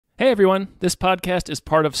Hey everyone, this podcast is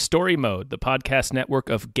part of Story Mode, the podcast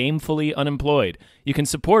network of Gamefully Unemployed. You can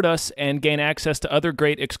support us and gain access to other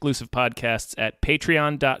great exclusive podcasts at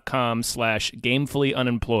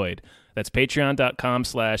patreon.com/gamefullyunemployed. That's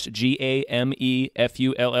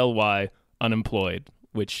patreon.com/GAMEFULLY unemployed,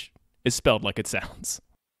 which is spelled like it sounds.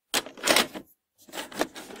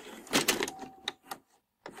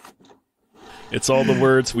 It's all the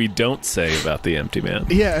words we don't say about the Empty Man.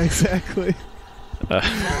 Yeah, exactly.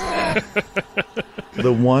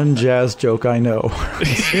 The one jazz joke I know.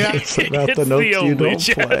 Yeah. It's about the notes you don't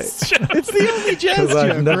play. It's the only jazz joke,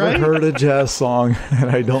 I've never right? heard a jazz song,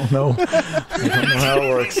 and I don't know how it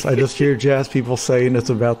works. I just hear jazz people saying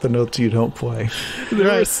it's about the notes you don't play.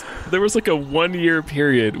 There was like a 1 year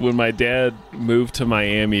period when my dad moved to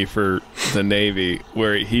Miami for the Navy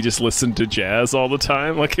where he just listened to jazz all the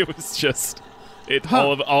time. Like it was just...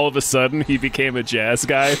 all of a sudden, he became a jazz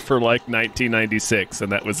guy for like 1996,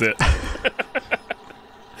 and that was it.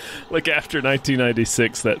 Like after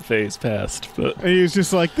 1996, that phase passed. But And he was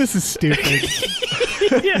just like, "This is stupid."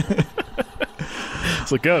 yeah,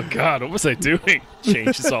 it's like, oh god, what was I doing?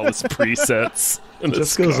 Changes all his presets. It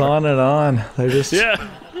just goes on and on. They're just Yeah,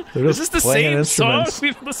 They're is just this the playing same song instruments.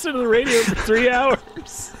 we've listened to the radio for 3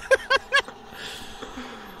 hours?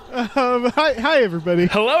 Hi, everybody.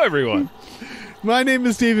 Hello, everyone. My name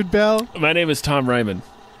is David Bell. My name is Tom Ryman.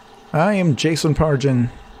 I am Jason Pargin.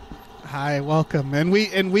 Hi, welcome. And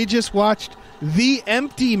we just watched The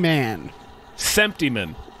Empty Man.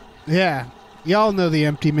 Semptyman. Yeah, y'all know The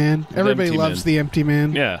Empty Man. Everybody Empty loves Man. The Empty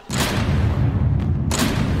Man. Yeah.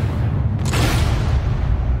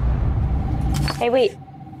 Hey, wait.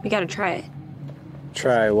 We gotta try it.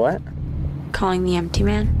 Try what? Calling the empty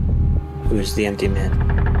man. Who's the empty man?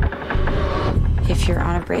 If you're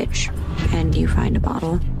on a bridge and you find a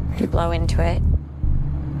bottle, you blow into it,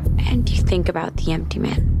 and you think about the empty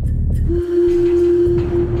man.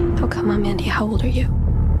 Oh, come on, Mandy. How old are you?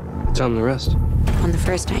 Tell him the rest. On the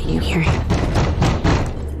first night, you hear him.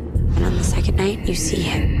 And on the second night, you see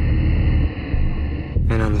him.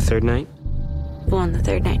 And on the third night? Well, on the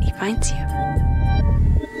third night, he finds you.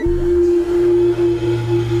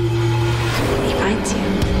 He finds you.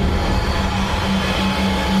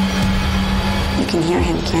 You can hear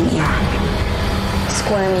him, can't you?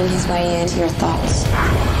 Squirming his way into your thoughts.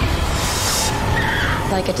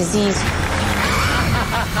 Like a disease.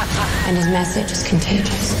 And his message is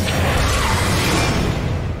contagious.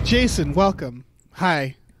 Jason, welcome.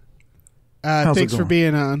 Hi. How's it Thanks for going?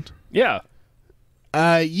 being on. Yeah.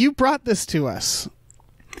 You brought this to us.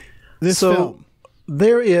 This So film.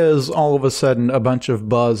 there is all of a sudden a bunch of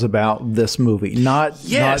buzz about this movie. Not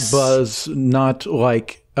buzz, not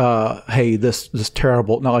like hey, this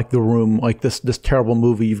terrible, not like The Room, like this terrible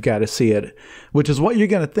movie, you've got to see it, which is what you're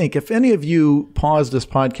going to think. If any of you pause this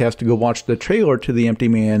podcast to go watch the trailer to The Empty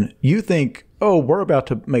Man, you think, oh, we're about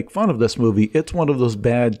to make fun of this movie. It's one of those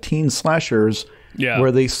bad teen slashers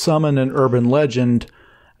where they summon an urban legend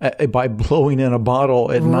by blowing in a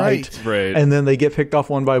bottle at night. Right. And then they get picked off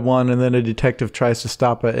one by one, and then a detective tries to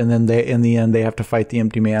stop it, and then in the end, they have to fight the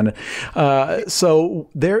empty man. So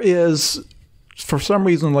there is... For some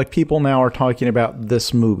reason, like, people now are talking about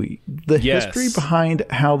this movie. The history behind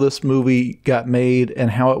how this movie got made and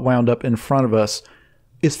how it wound up in front of us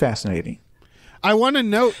is fascinating. I want to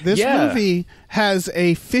note this movie has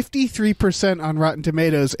a 53% on Rotten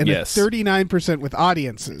Tomatoes and a 39% with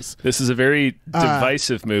audiences. This is a very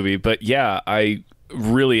divisive movie, but yeah, I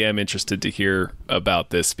really am interested to hear about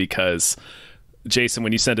this because, Jason,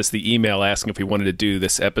 when you sent us the email asking if we wanted to do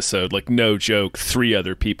this episode, like, no joke, 3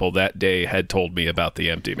 other people that day had told me about The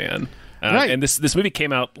Empty Man. Right. And this movie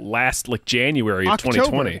came out January of October.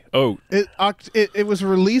 2020. Oh. It was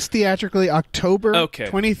released theatrically October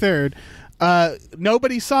 23rd.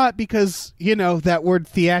 Nobody saw it because, you know, that word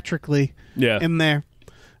theatrically in there.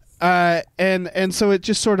 And so it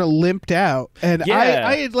just sort of limped out. And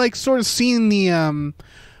I had, like, sort of seen the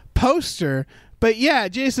poster. But yeah,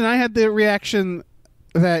 Jason, I had the reaction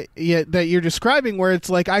that you're describing, where it's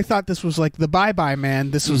like, I thought this was like the Bye Bye Man.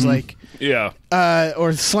 This was like,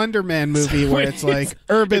 or Slender Man movie, where it's like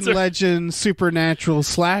urban legend, supernatural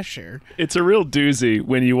slasher. It's a real doozy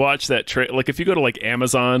when you watch that trailer. Like, if you go to like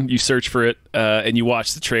Amazon, you search for it, and you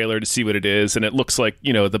watch the trailer to see what it is, and it looks like,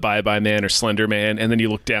 you know, the Bye Bye Man or Slender Man, and then you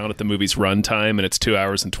look down at the movie's runtime, and it's 2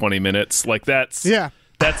 hours and 20 minutes. Like, that's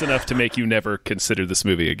enough to make you never consider this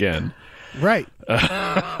movie again. Right.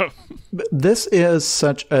 This is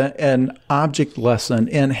such an object lesson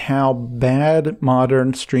in how bad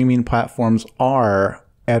modern streaming platforms are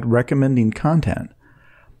at recommending content.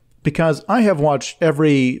 Because I have watched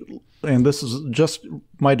every and this is just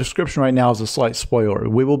my description right now is a slight spoiler.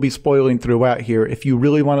 We will be spoiling throughout here. If you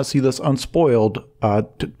really want to see this unspoiled,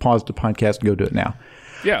 pause the podcast and go do it now.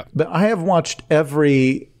 Yeah. But I have watched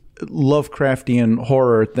every Lovecraftian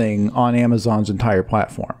horror thing on Amazon's entire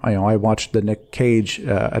platform. I watched the Nick Cage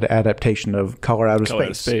adaptation of Color Out of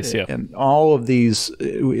Space, yeah. And all of these,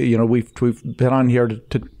 we've been on here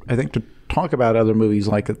to talk about other movies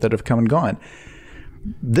like it that have come and gone.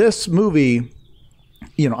 This movie,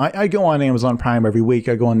 I go on Amazon Prime every week.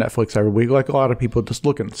 I go on Netflix every week, like a lot of people, just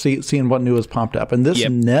looking, seeing what new has popped up. And this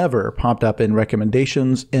never popped up in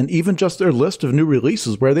recommendations, and even just their list of new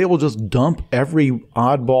releases, where they will just dump every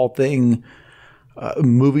oddball thing.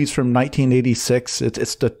 Movies from 1986.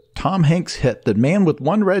 It's the Tom Hanks hit, The Man with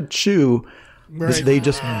One Red Shoe. Right. They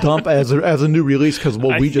just dump as a new release because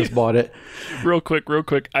we just bought it. Real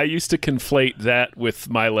quick. I used to conflate that with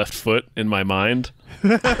My Left Foot in my mind.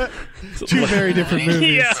 Two very different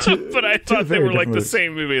movies. Yeah, but I thought they were like movies. The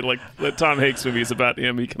same movie. Like the Tom Hanks movie is about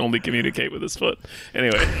him. He can only communicate with his foot.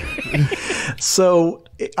 Anyway. So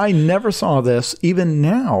I never saw this. Even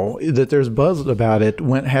now that there's buzz about it,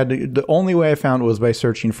 the only way I found it was by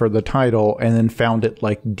searching for the title, and then found it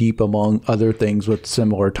like deep among other things with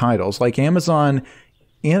similar titles. Like Amazon,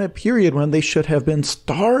 in a period when they should have been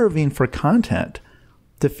starving for content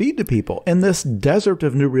to feed to people. In this desert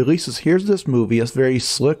of new releases, here's this movie, a very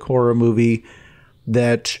slick horror movie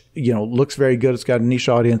that, looks very good. It's got a niche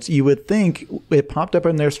audience. You would think it popped up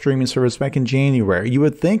on their streaming service back in January. You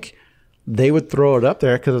would think they would throw it up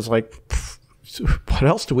there because it's like, what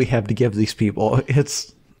else do we have to give these people?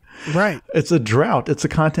 It's right. It's a drought. It's a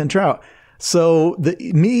content drought. So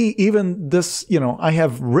even this, I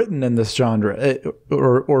have written in this genre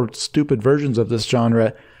or stupid versions of this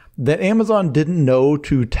genre that Amazon didn't know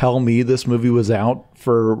to tell me this movie was out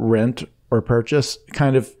for rent or purchase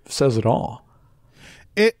kind of says it all.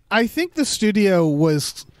 I think the studio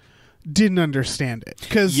didn't understand it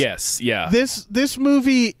because this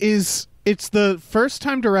movie it's the first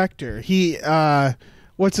time director. He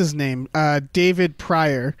what's his name? David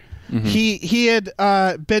Pryor. Mm-hmm. He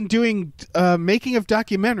had been doing making of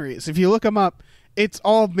documentaries. If you look him up, it's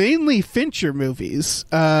all mainly Fincher movies.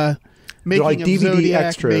 Making like of DVD Zodiac,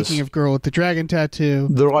 extras. Making of Girl with the Dragon Tattoo.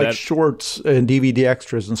 They're like shorts and DVD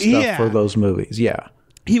extras and stuff for those movies. Yeah.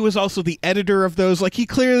 He was also the editor of those. Like, he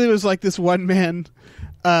clearly was like this one man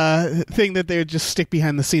thing that they would just stick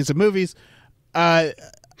behind the scenes of movies.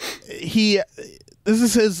 It's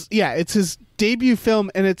his debut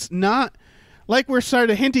film, and it's not, like we're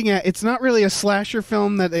started hinting at, it's not really a slasher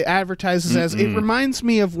film that it advertises as. It reminds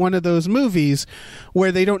me of one of those movies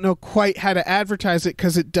where they don't know quite how to advertise it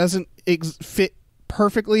because it doesn't fit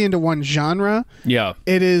perfectly into one genre. Yeah.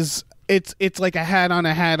 It's like a hat on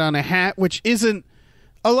a hat on a hat, which isn't,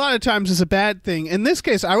 a lot of times is a bad thing. In this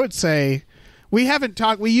case, I would say we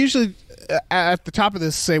usually at the top of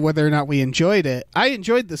this say whether or not we enjoyed it. I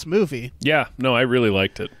enjoyed this movie. Yeah, no, I really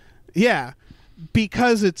liked it. Yeah.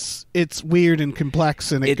 Because it's weird and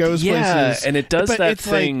complex, and it goes places. Yeah, and it does that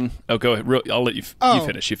thing. Like, go ahead. I'll let you. You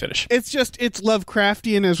finish. You finish. It's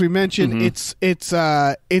Lovecraftian, as we mentioned.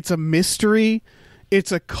 Mm-hmm. It's a mystery.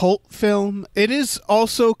 It's a cult film. It is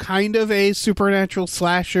also kind of a supernatural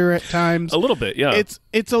slasher at times. A little bit, yeah.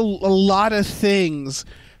 It's a lot of things.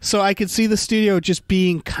 So I could see the studio just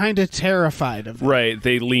being kind of terrified of it. Right.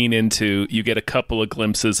 They lean into, you get a couple of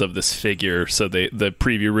glimpses of this figure, so the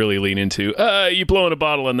preview really lean into, you blow in a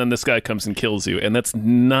bottle and then this guy comes and kills you. And that's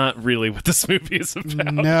not really what this movie is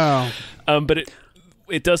about. No. But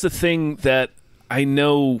it does a thing that I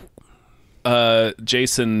know,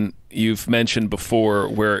 Jason, you've mentioned before,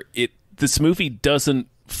 where this movie doesn't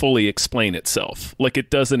fully explain itself. Like, it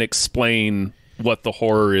doesn't explain what the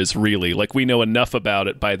horror is really. Like, we know enough about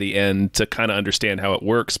it by the end to kind of understand how it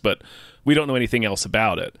works, but we don't know anything else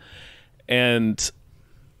about it. And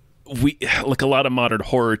a lot of modern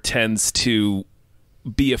horror tends to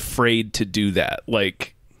be afraid to do that.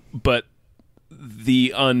 Like, but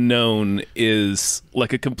the unknown is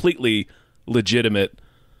like a completely legitimate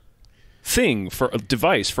thing for a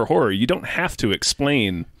device for horror. You don't have to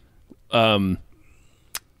explain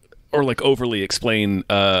or like overly explain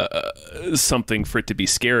something for it to be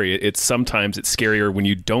scary. Sometimes it's scarier when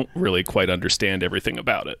you don't really quite understand everything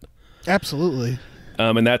about it. Absolutely.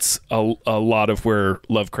 And that's a lot of where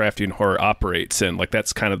Lovecraftian horror operates in. Like,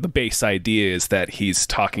 that's kind of the base idea, is that he's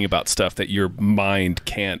talking about stuff that your mind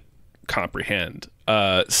can't comprehend.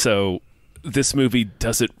 So this movie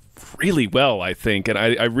does it really well, I think. And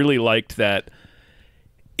I really liked that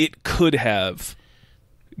it could have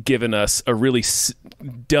given us a really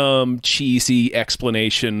dumb, cheesy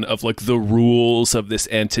explanation of like the rules of this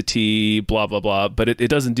entity, blah blah blah, but it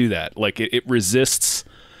doesn't do that. Like it resists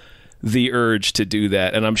the urge to do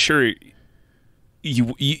that. And I'm sure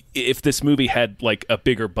you if this movie had like a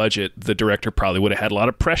bigger budget, the director probably would have had a lot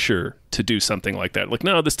of pressure to do something like that. Like,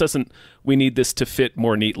 no, this doesn't, we need this to fit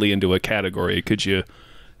more neatly into a category. Could you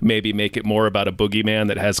maybe make it more about a boogeyman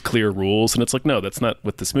that has clear rules? And it's like, no, that's not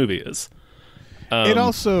what this movie is. It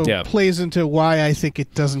also plays into why I think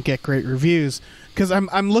it doesn't get great reviews, because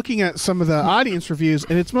I'm looking at some of the audience reviews,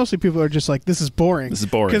 and it's mostly people who are just like, this is boring. This is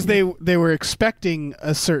boring. Because they were expecting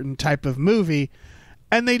a certain type of movie,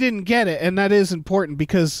 and they didn't get it, and that is important,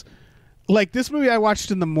 because like this movie I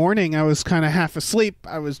watched in the morning, I was kind of half asleep,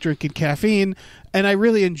 I was drinking caffeine, and I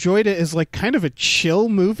really enjoyed it as like kind of a chill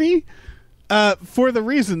movie, for the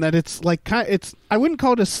reason that it's like I wouldn't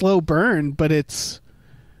call it a slow burn, but it's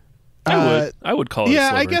I would call it a slow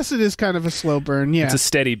burn. I guess it is kind of a slow burn. Yeah, it's a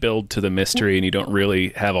steady build to the mystery, and you don't really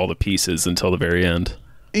have all the pieces until the very end.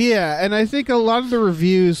 Yeah, and I think a lot of the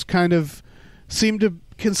reviews kind of seem to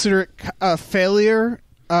consider it a failure,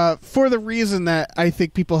 for the reason that I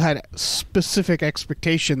think people had specific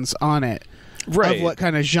expectations on it, right, of what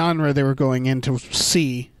kind of genre they were going in to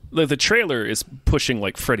see. The trailer is pushing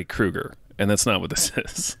like Freddy Krueger, and that's not what this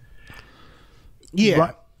is. Yeah.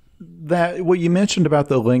 Right. That what you mentioned about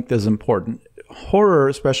the length is important. Horror,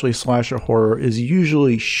 especially slasher horror, is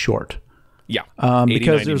usually short. Yeah, 80,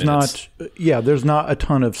 because there's minutes. there's not a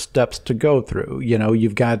ton of steps to go through. You know,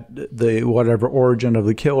 you've got the whatever origin of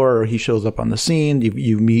the killer, or he shows up on the scene.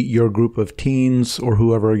 You meet your group of teens or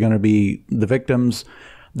whoever are going to be the victims.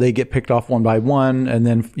 They get picked off one by one, and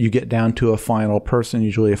then you get down to a final person,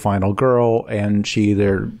 usually a final girl, and she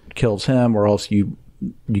either kills him or else you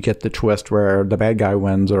get the twist where the bad guy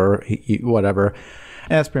wins or whatever.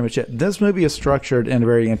 And that's pretty much it. This movie is structured in a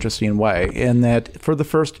very interesting way in that for the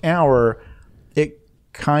first hour, it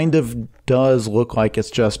kind of does look like it's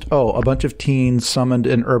just, a bunch of teens summoned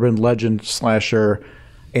an urban legend slasher,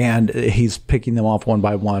 and he's picking them off one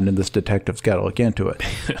by one, and this detective's got to look into it.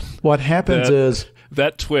 What happens is...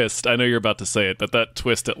 That twist, I know you're about to say it, but that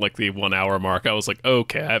twist at like the 1 hour mark, I was like,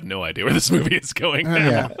 okay, I have no idea where this movie is going now.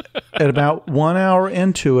 Yeah. At about 1 hour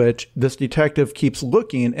into it, this detective keeps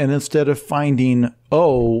looking, and instead of finding,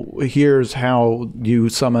 here's how you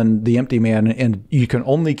summon the empty man, and you can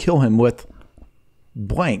only kill him with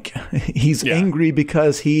blank. He's angry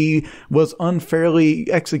because he was unfairly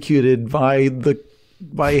executed by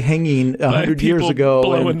hanging 100 years ago,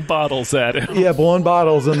 blowing bottles at him. Yeah, blowing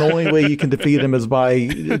bottles, and the only way you can defeat him is by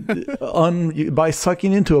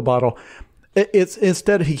sucking into a bottle. It's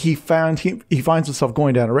instead he finds himself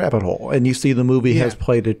going down a rabbit hole, and you see the movie has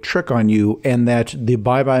played a trick on you, and that the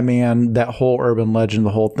Bye Man, that whole urban legend,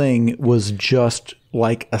 the whole thing was just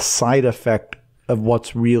like a side effect of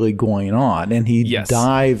what's really going on, and he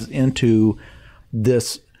dives into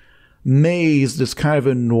this maze, this kind of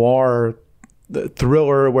a noir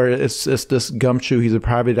thriller where it's this gumshoe. He's a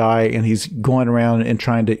private eye, and he's going around and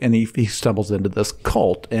he stumbles into this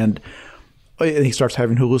cult, and he starts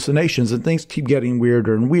having hallucinations, and things keep getting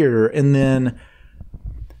weirder and weirder. And then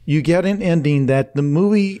you get an ending that the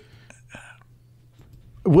movie,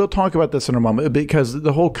 we'll talk about this in a moment, because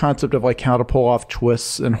the whole concept of like how to pull off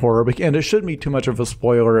twists in horror, and it shouldn't be too much of a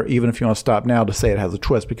spoiler, even if you want to stop now to say it has a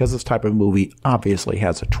twist, because this type of movie obviously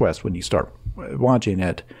has a twist when you start watching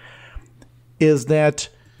it, is that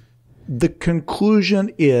the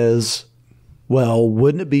conclusion is, well,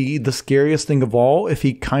 wouldn't it be the scariest thing of all if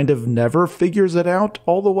he kind of never figures it out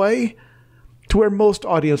all the way? To where most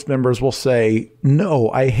audience members will say,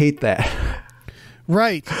 no, I hate that.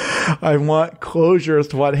 Right. I want closure as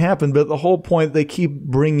to what happened, but the whole point they keep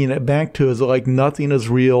bringing it back to is that, like, nothing is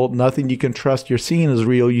real, nothing you can trust you're seeing is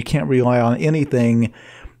real, you can't rely on anything,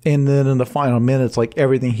 and then in the final minutes, like,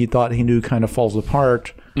 everything he thought he knew kind of falls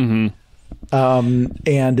apart. Mm-hmm.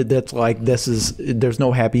 And that's like, there's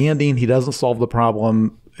no happy ending. He doesn't solve the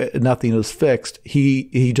problem. Nothing is fixed.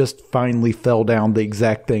 He just finally fell down the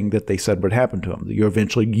exact thing that they said would happen to him. You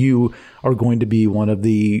are going to be one of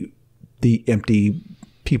the empty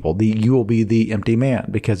people. You will be the empty man,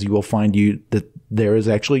 because you will find that there is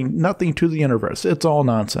actually nothing to the universe. It's all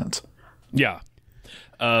nonsense. Yeah.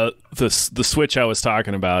 The switch I was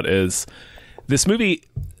talking about is this movie.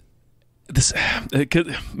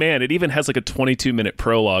 It even has like a 22-minute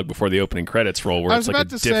prologue before the opening credits roll, where it's like a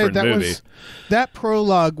different movie. That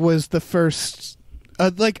prologue was the first.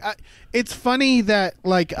 It's funny that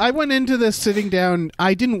like I went into this sitting down.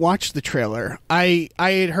 I didn't watch the trailer. I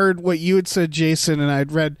had heard what you had said, Jason, and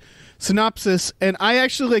I'd read synopsis, and I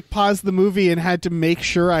actually like paused the movie and had to make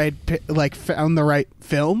sure I had like found the right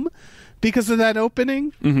film because of that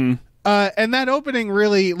opening. Mm-hmm. And that opening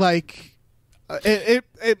really like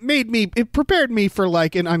it prepared me for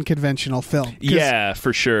like an unconventional film. Yeah,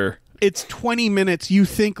 for sure. It's 20 minutes. You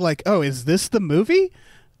think like, oh, is this the movie?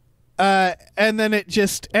 And then it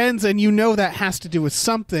just ends, and you know that has to do with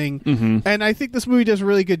something. Mm-hmm. And I think this movie does a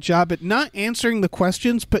really good job at not answering the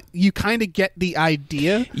questions, but you kind of get the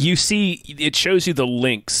idea. You see, it shows you the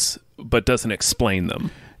links, but doesn't explain them.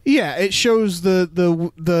 Yeah, it shows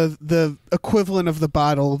the equivalent of the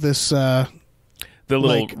bottle. This the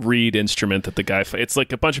little reed instrument that the guy. It's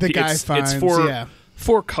like a bunch of people. It's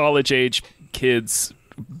for college age kids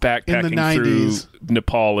backpacking through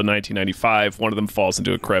Nepal in 1995. One of them falls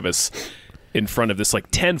into a crevice in front of this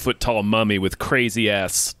like 10-foot tall mummy with crazy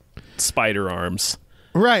ass spider arms.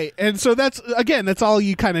 Right, and so that's all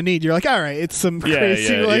you kind of need. You're like, all right, it's some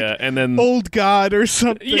crazy and then old god or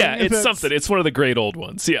something. Yeah, it's something. It's one of the great old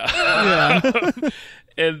ones. Yeah.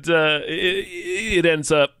 And it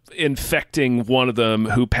ends up infecting one of them,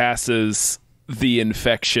 who passes the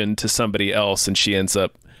infection to somebody else, and she ends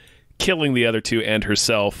up killing the other two and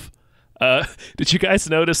herself. Did you guys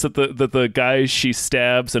notice that the guy she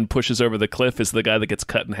stabs and pushes over the cliff is the guy that gets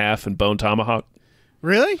cut in half and bone tomahawk?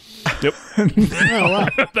 Really? Yep. Oh, wow.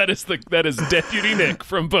 That is Deputy Nick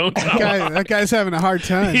from Bone Tomahawk. That guy's having a hard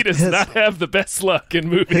time. He does not have the best luck in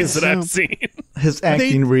movies that I've seen. His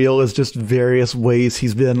acting reel is just various ways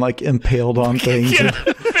he's been like impaled on things. Yeah,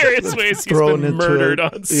 various ways he's been murdered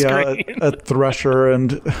on screen. A thresher, and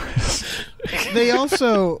they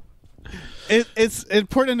also. It's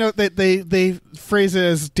important to note that they phrase it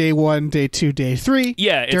as day 1, day 2, day 3.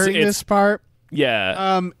 Yeah, during this part.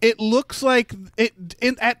 Yeah. It looks like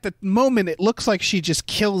at the moment it looks like she just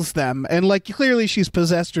kills them, and like clearly she's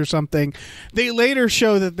possessed or something. They later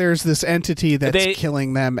show that there's this entity that's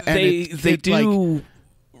killing them, and they do.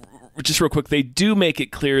 Just real quick, they do make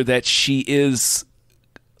it clear that she is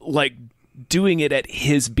like doing it at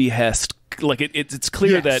his behest. Like it's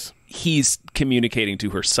clear that he's communicating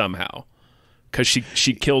to her somehow, because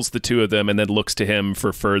she kills the two of them and then looks to him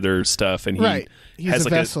for further stuff, and he has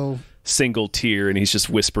like vessel. A single tear, and he's just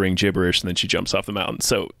whispering gibberish, and then she jumps off the mountain.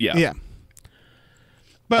 So yeah.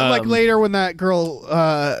 But like later when that girl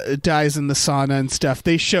dies in the sauna and stuff,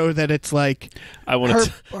 they show that it's like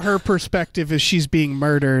her perspective is she's being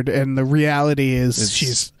murdered, and the reality is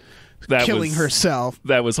she's killing herself.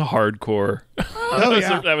 That was hardcore.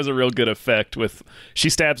 That was a real good effect. With she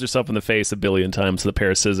stabs herself in the face 1 billion times with a pair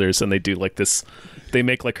of scissors, and they do like this. They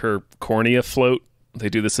make like her cornea float. They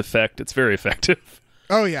do this effect. It's very effective.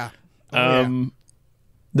 Oh yeah.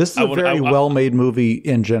 This is a very well-made movie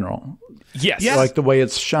in general. Yes. Like the way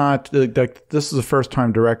it's shot. Like this is a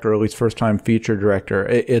first-time director, or at least first-time feature director.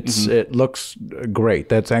 It looks great.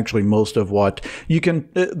 That's actually most of what you can.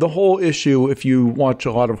 The whole issue, if you watch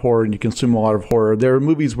a lot of horror and you consume a lot of horror, there are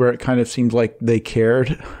movies where it kind of seems like they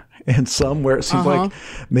cared, and some where it seems like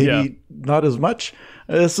maybe not as much.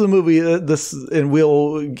 This is a movie. And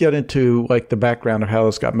we'll get into like the background of how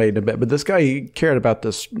this got made in a bit. But this guy cared about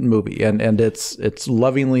this movie, and it's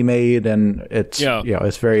lovingly made, and it's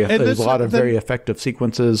it's very. There's a lot of very effective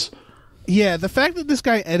sequences. Yeah, the fact that this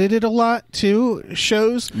guy edited a lot too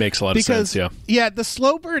makes a lot of sense. Yeah, the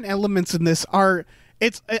slow burn elements in this are.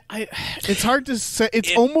 It's hard to say.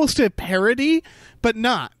 It's almost a parody, but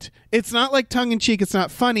not. It's not like tongue-in-cheek. It's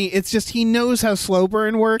not funny. It's just he knows how slow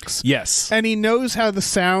burn works. Yes. And he knows how the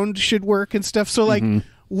sound should work and stuff. So, like,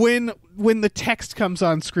 when the text comes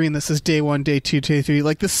on screen that says day 1, day 2, day 3,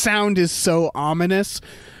 like, the sound is so ominous.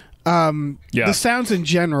 The sounds in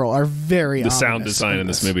general are very ominous. The sound design in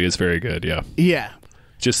this movie is very good, Yeah.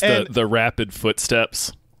 Just the rapid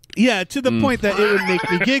footsteps. Yeah, to the point that it would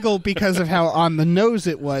make me giggle because of how on the nose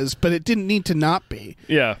it was, but it didn't need to not be.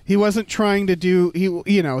 Yeah, he wasn't trying to do he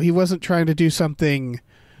wasn't trying to do something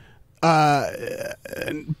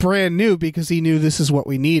brand new, because he knew this is what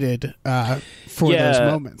we needed for those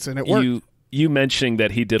moments, and it worked. You mentioning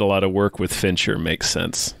that he did a lot of work with Fincher makes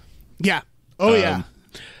sense. Yeah. Oh yeah.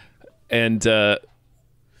 And the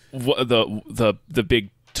big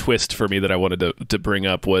twist for me that I wanted to bring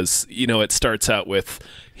up was, it starts out with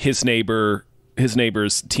his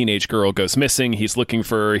neighbor's teenage girl goes missing. He's looking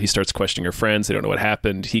for her. He starts questioning her friends. They don't know what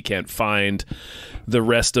happened. He can't find the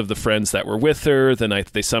rest of the friends that were with her the night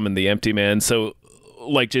that they summoned the empty man. So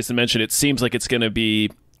like Jason mentioned, it seems like it's going to be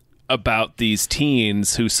about these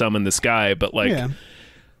teens who summon this guy, but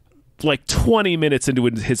like 20 minutes into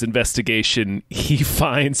his investigation, he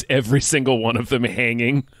finds every single one of them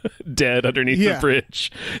hanging dead underneath the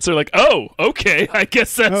bridge. So they're like, oh, okay, I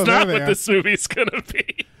guess that's not what this movie's going to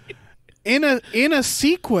be. in a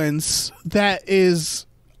sequence that is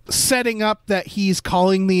setting up that he's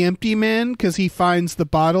calling the empty man because he finds the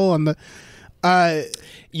bottle on the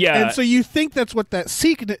and so you think that's what that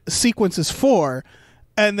sequence is for,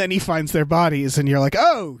 and then he finds their bodies and you're like,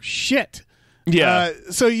 oh shit.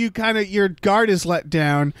 So you kind of, your guard is let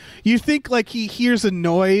down. You think like he hears a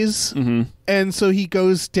noise, and so he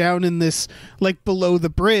goes down in this, like, below the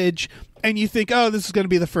bridge, and you think, oh, this is going to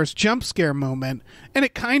be the first jump scare moment, and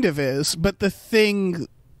it kind of is, but the thing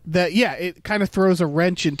that, it kind of throws a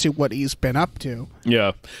wrench into what he's been up to.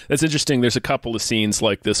 Yeah, that's interesting. There's a couple of scenes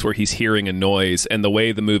like this where he's hearing a noise, and the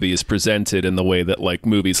way the movie is presented and the way that, like,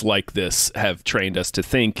 movies like this have trained us to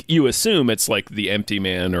think, you assume it's like the empty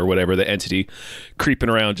man or whatever, the entity creeping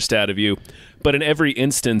around just out of you. But in every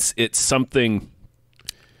instance, it's something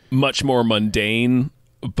much more mundane,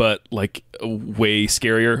 but like way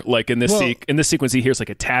scarier. Like in this sequence, he hears like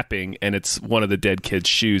a tapping, and it's one of the dead kid's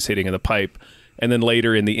shoes hitting in the pipe. And then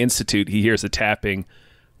later in the Institute, he hears a tapping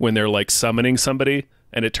when they're like summoning somebody,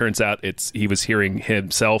 and it turns out he was hearing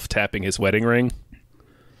himself tapping his wedding ring.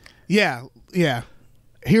 Yeah.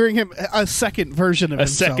 Hearing him, a second version of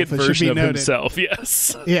himself. A second version of himself,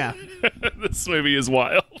 yes. Yeah. This movie is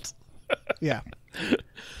wild. Yeah.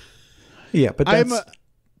 Yeah, but that's...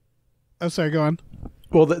 Oh, sorry, go on.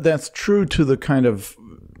 Well, that's true to the kind of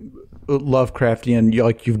Lovecraftian,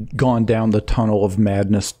 like, you've gone down the tunnel of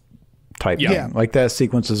madness type thing. Like, that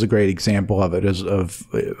sequence is a great example of it, of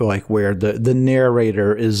like where the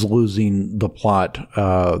narrator is losing the plot.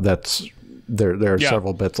 There are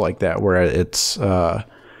several bits like that where it's where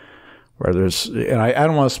there's, and I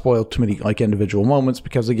don't want to spoil too many like individual moments,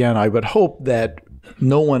 because again, I would hope that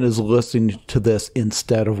no one is listening to this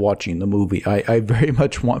instead of watching the movie. I very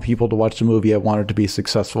much want people to watch the movie. I want it to be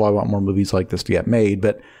successful. I want more movies like this to get made.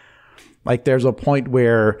 But like, there's a point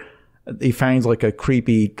where he finds like a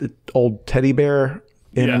creepy old teddy bear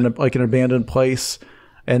in like an abandoned place,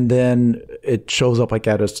 and then it shows up like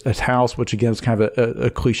at his house, which again is kind of a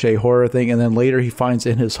cliche horror thing. And then later he finds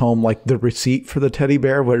in his home like the receipt for the teddy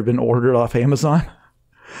bear would have been ordered off Amazon.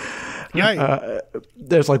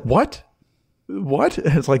 There's like, what?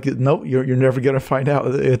 It's like, no, you're never going to find out.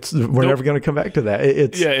 We're never going to come back to that.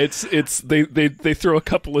 They throw a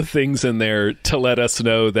couple of things in there to let us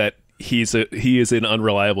know that he is an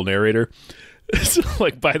unreliable narrator. So,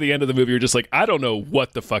 like, by the end of the movie, you're just like, I don't know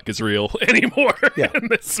what the fuck is real anymore in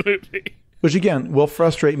this movie. Which again will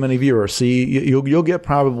frustrate many viewers. See, you'll get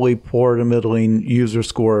probably poor to middling user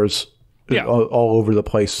scores all over the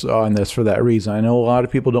place on this for that reason. I know a lot of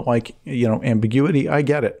people don't like ambiguity. I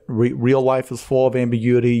get it. Real life is full of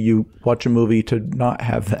ambiguity. You watch a movie to not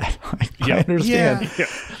have that. I understand.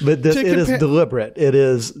 But it is deliberate. It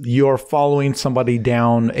is, you're following somebody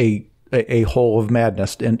down a hole of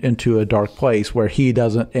madness into a dark place where he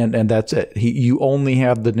doesn't, and that's it. You only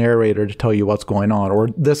have the narrator to tell you what's going on, or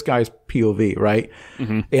this guy's POV, right?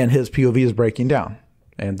 And his POV is breaking down.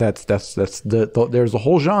 And that's there's a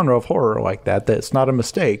whole genre of horror like that. That's not a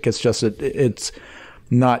mistake. It's just it's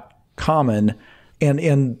not common. And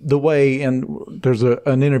in the way, and there's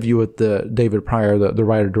an interview with David Pryor, the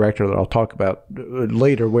writer director, that I'll talk about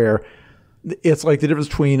later, where it's like the difference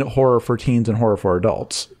between horror for teens and horror for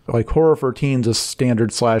adults. Like, horror for teens is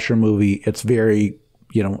standard slasher movie. It's very,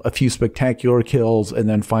 a few spectacular kills and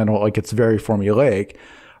then final, like, it's very formulaic.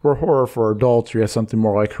 Where horror for adults, you have something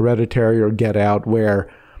more like Hereditary or Get Out,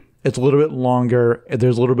 where it's a little bit longer,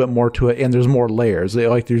 there's a little bit more to it, and there's more layers.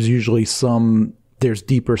 There's usually there's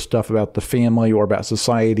deeper stuff about the family or about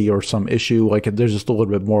society or some issue. Like, there's just a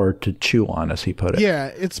little bit more to chew on, as he put it. Yeah,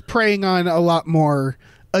 it's preying on a lot more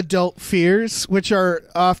adult fears, which are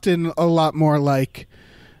often a lot more like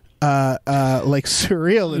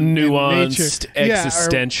surreal and nuanced,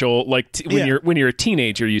 existential. When you're a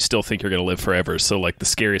teenager, you still think you're going to live forever. So like, the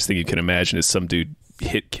scariest thing you can imagine is some dude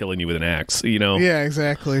killing you with an axe. Yeah,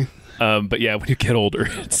 exactly. But yeah, when you get older,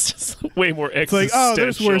 it's just way more existential. It's like, oh,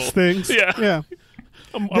 there's worse things. Yeah.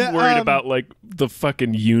 I'm worried about like the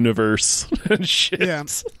fucking universe and shit. Yeah,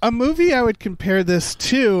 a movie I would compare this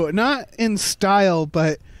to, not in style,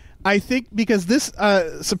 but I think because this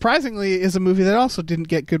surprisingly is a movie that also didn't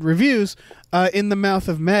get good reviews. In the Mouth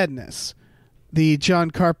of Madness, the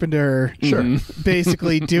John Carpenter,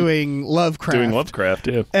 basically doing Lovecraft.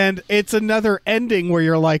 Yeah. And it's another ending where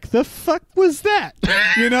you're like, the fuck was that?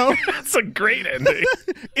 It's a great ending.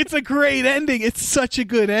 It's a great ending. It's such a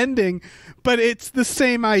good ending. But it's the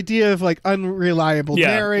same idea of like unreliable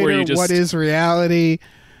narrator. What is reality?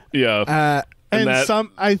 Yeah.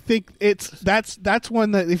 I think that's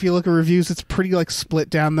one that if you look at reviews, it's pretty like split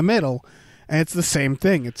down the middle. And it's the same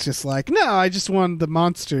thing. It's just like, no, I just want the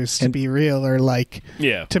monsters to be real or like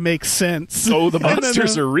to make sense. Oh, the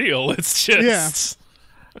monsters are real. It's just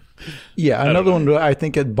another one. I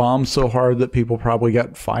think it bombed so hard that people probably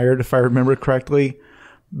got fired, if I remember correctly.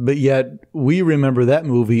 But yet we remember that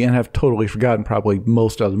movie and have totally forgotten probably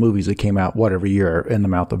most other movies that came out whatever year In the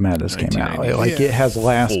Mouth of Madness came out. Like it has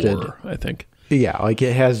lasted, I think. Yeah, like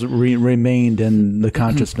it has remained in the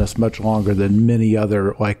consciousness much longer than many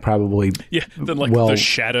other, like probably than like The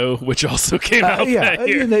Shadow, which also came out that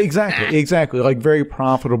year. Exactly. Like very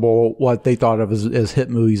profitable, what they thought of as hit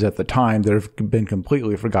movies at the time that have been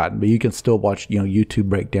completely forgotten. But you can still watch, YouTube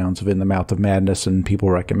breakdowns of In the Mouth of Madness and people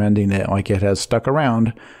recommending it. Like it has stuck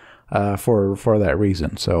around for that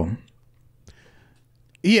reason. So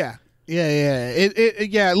yeah.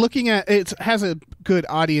 Looking at it has a good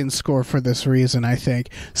audience score for this reason. I think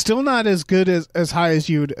still not as good as high as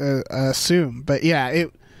you would assume, but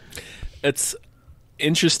it's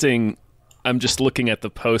interesting. I'm just looking at the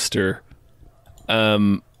poster.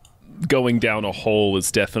 Going down a hole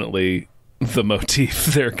is definitely the motif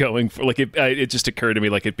they're going for. Like it just occurred to me,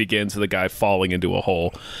 like it begins with a guy falling into a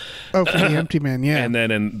hole. Oh, for the Empty Man, yeah. And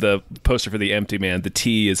then in the poster for the Empty Man, the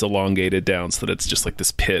T is elongated down so that it's just like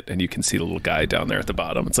this pit, and you can see the little guy down there at the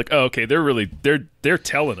bottom. It's like, oh, okay, they're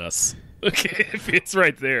telling us. Okay, it's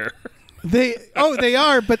right there. They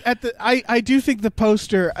are, but I do think the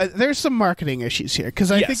poster there's some marketing issues here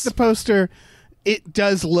because I think the poster it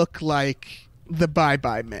does look like the Bye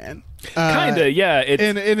Bye Man. Kinda, yeah.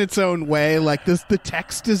 In its own way, like this, the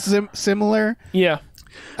text is similar. Yeah.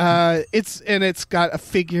 It's got a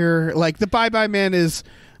figure like the Bye Bye Man is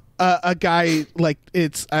a guy like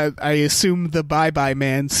it's I assume the Bye Bye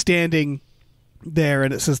Man standing there,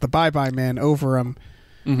 and it says the Bye Bye Man over him.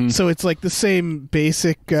 Mm-hmm. So it's like the same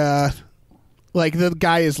basic. Like the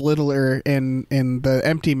guy is littler in the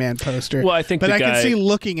Empty Man poster. Well, I think, but I can see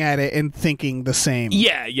looking at it and thinking the same.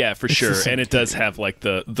 Yeah, for sure. And it does have like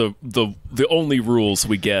the only rules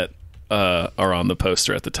we get are on the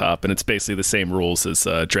poster at the top, and it's basically the same rules as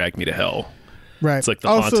Drag Me to Hell. Right. It's like the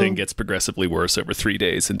haunting gets progressively worse over 3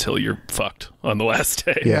 days until you're fucked on the last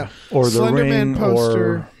day. Yeah. Or the Slender Ring Man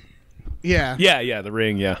poster. Or... Yeah, the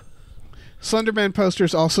Ring. Yeah. Slender Man poster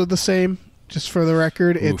is also the same. Just for the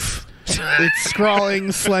record, it's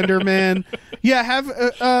scrawling Slender Man.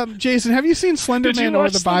 Yeah, Jason, have you seen Slender Man or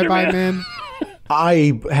the Bye Bye Man?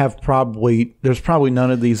 I have there's probably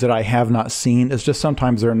none of these that I have not seen. It's just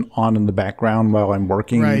sometimes they're on in the background while I'm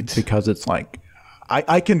working because it's like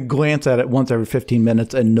I can glance at it once every 15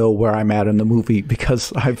 minutes and know where I'm at in the movie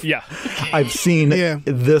because I've seen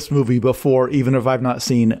this movie before, even if I've not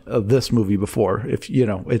seen this movie before. If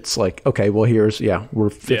it's like, okay, well we're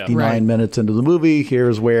 59 minutes into the movie.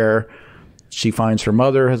 Here's where she finds her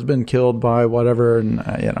mother has been killed by whatever,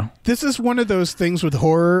 and This is one of those things with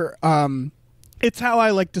horror. It's how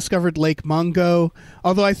I discovered Lake Mungo,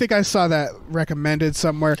 although I think I saw that recommended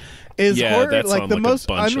somewhere. Horror that's like on the a most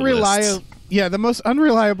bunch of unreliable? lists. Yeah, the most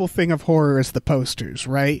unreliable thing of horror is the posters,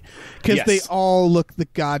 right? Because they all look the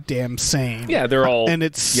goddamn same. Yeah, they're all, and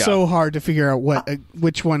it's so hard to figure out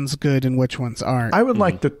which one's good and which ones aren't. I would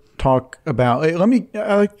like to talk about. I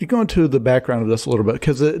like to go into the background of this a little bit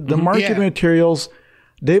because the marketing materials.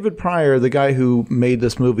 David Pryor, the guy who made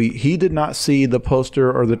this movie, he did not see the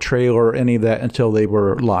poster or the trailer or any of that until they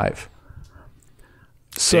were live.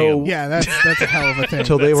 So that's a hell of a thing.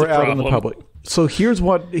 Until they were out in the public. So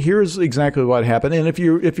here's exactly what happened. And if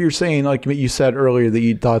you're saying, like you said earlier, that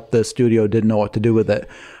you thought the studio didn't know what to do with it,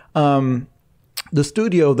 the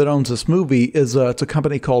studio that owns this movie it's a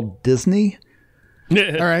company called Disney. All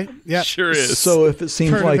right. Yeah. Sure is. So if it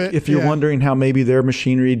seems if you're wondering how maybe their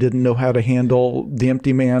machinery didn't know how to handle the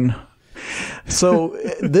Empty Man. So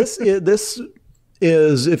this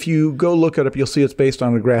is, if you go look it up, you'll see it's based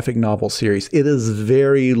on a graphic novel series. It is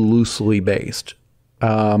very loosely based.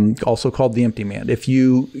 Also called The Empty Man. If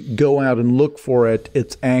you go out and look for it,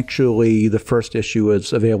 it's actually the first issue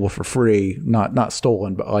is available for free, not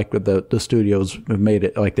stolen, but like the studios have made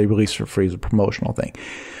it, like they released for free as a promotional thing.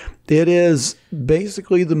 It is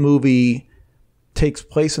basically the movie takes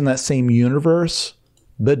place in that same universe,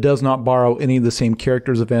 but does not borrow any of the same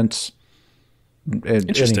characters, events,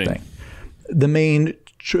 anything. The main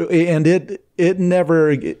and it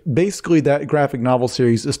never basically that graphic novel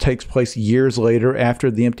series takes place years later after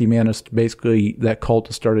the Empty Man is basically that cult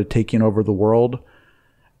has started taking over the world,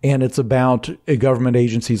 and it's about government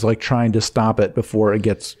agencies like trying to stop it before it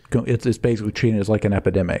gets. It's basically treated as like an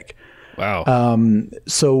epidemic. Wow.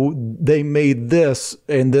 So they made this,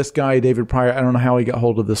 and this guy, David Pryor, I don't know how he got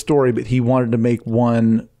hold of the story, but he wanted to make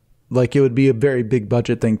one like it would be a very big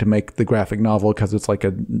budget thing to make the graphic novel because it's like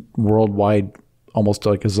a worldwide, almost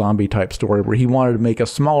like a zombie type story, where he wanted to make a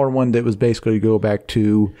smaller one that was basically go back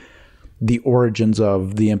to the origins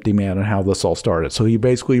of the Empty Man and how this all started. So he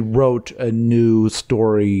basically wrote a new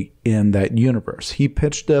story in that universe. He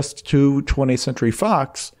pitched this to 20th Century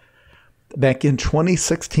Fox back in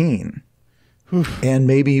 2016. And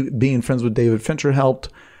maybe being friends with David Fincher helped,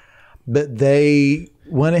 but they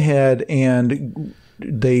went ahead and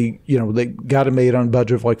they got it made on a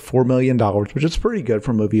budget of like $4 million, which is pretty good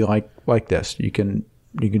for a movie like this. You can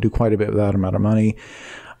do quite a bit with that amount of money.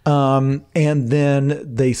 And then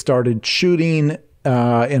they started shooting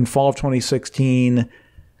in fall of 2016,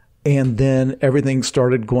 and then everything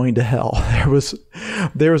started going to hell.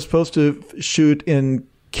 They were supposed to shoot in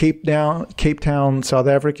Cape Town, South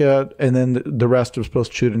Africa, and then the rest was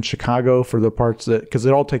supposed to shoot in Chicago for the parts that, because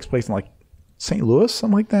it all takes place in like St. Louis,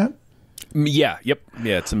 something like that. Yeah. Yep.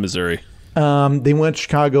 Yeah, it's in Missouri. They went to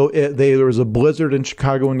Chicago. There was a blizzard in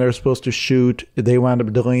Chicago when they were supposed to shoot. They wound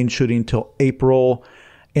up delaying shooting until April.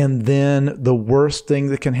 And then the worst thing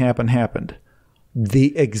that can happen happened.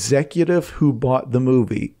 The executive who bought the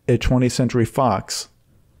movie at 20th Century Fox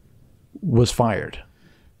was fired.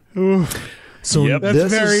 Ooh. So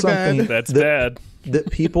that's very bad. That's bad.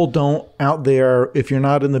 That people don't out there, if you're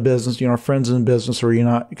not in the business, friends in business, or you're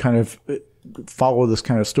not kind of follow this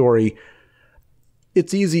kind of story,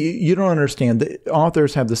 it's easy. You don't understand. The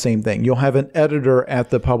authors have the same thing. You'll have an editor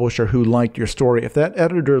at the publisher who liked your story. If that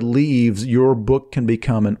editor leaves, your book can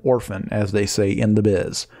become an orphan, as they say in the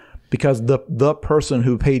biz, because the person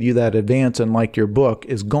who paid you that advance and liked your book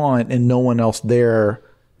is gone, and no one else there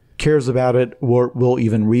cares about it or will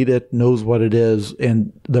even read it, knows what it is,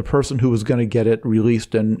 and the person who was going to get it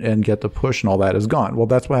released and get the push and all that is gone. Well,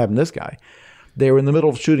 that's what happened to this guy. They were in the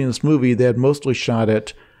middle of shooting this movie. They had mostly shot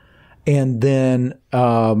it, and then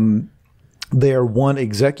their one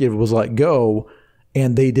executive was let go,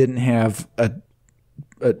 and they didn't have a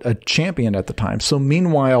champion at the time. So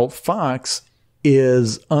meanwhile, Fox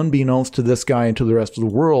is, unbeknownst to this guy and to the rest of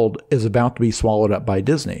the world, is about to be swallowed up by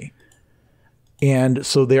Disney. And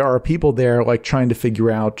so there are people there like trying to figure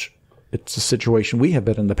out, it's a situation we have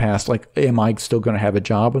been in the past, like, am I still going to have a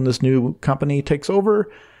job when this new company takes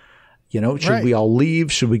over? Should we all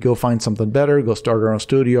leave? Should we go find something better, go start our own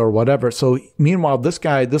studio or whatever? So meanwhile, this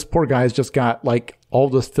poor guy's just got like all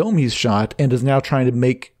this film he's shot and is now trying to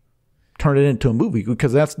turn it into a movie,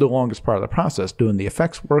 because that's the longest part of the process, doing the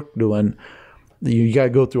effects work, you got to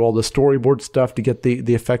go through all the storyboard stuff to get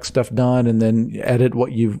the effects stuff done, and then edit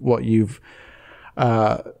what you've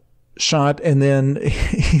shot. And then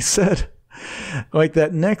he said, like,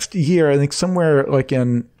 that next year, I think somewhere like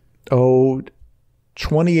in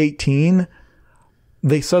 2018,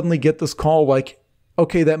 they suddenly get this call like,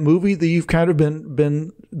 okay, that movie that you've kind of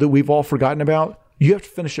been that we've all forgotten about, you have to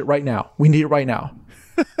finish it right now. We need it right now.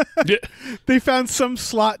 They found some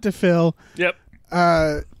slot to fill. Yep.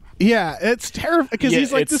 Yeah, it's terrible because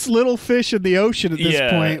he's like this little fish in the ocean at this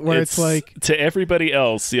point, where it's like, to everybody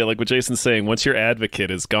else, like what Jason's saying, once your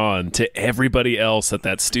advocate is gone, to everybody else at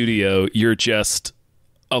that studio, you're just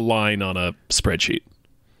a line on a spreadsheet.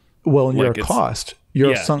 Well, and you're a cost.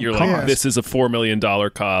 You're a sunk cost. Like, this is a $4 million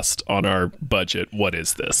cost on our budget. What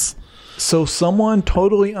is this? So someone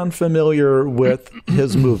totally unfamiliar with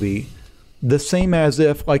his movie, the same as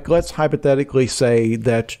if, like, let's hypothetically say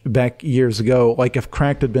that back years ago, like if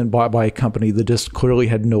Cracked had been bought by a company that just clearly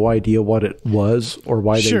had no idea what it was or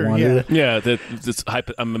why they wanted it. Yeah,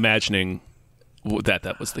 I'm imagining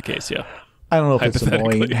that was the case, yeah. I don't know if it's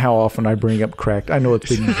annoying how often I bring up Cracked. I know it's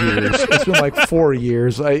been years. It's been like 4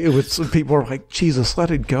 years. People are like, Jesus,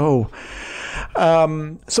 let it go.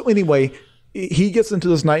 So anyway, he gets into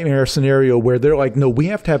this nightmare scenario where they're like, no, we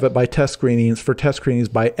have to have it by test screenings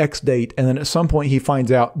by X date. And then at some point he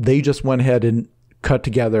finds out they just went ahead and cut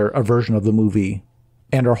together a version of the movie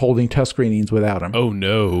and are holding test screenings without him. Oh,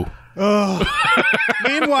 no.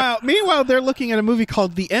 Meanwhile, they're looking at a movie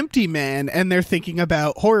called The Empty Man, and they're thinking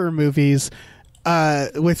about horror movies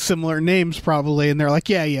with similar names probably, and they're like,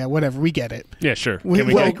 yeah, whatever, we get it. Yeah, sure. Can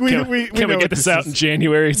we get this out in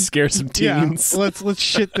January, scare some teens? Yeah, let's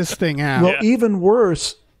shit this thing out. Well, even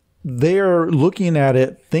worse, they're looking at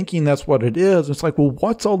it thinking that's what it is. It's like, well,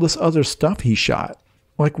 what's all this other stuff he shot?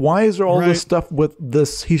 Like, why is there all this stuff with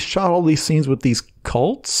this? He's shot all these scenes with these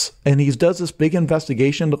cults, and he does this big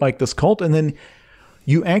investigation to like this cult, and then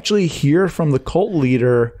you actually hear from the cult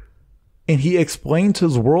leader, and he explains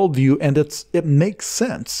his worldview, and it makes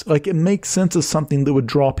sense. Like, it makes sense as something that would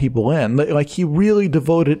draw people in. Like, he really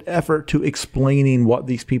devoted effort to explaining what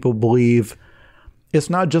these people believe it's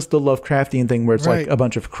not just the Lovecraftian thing where it's like a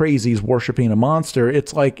bunch of crazies worshiping a monster.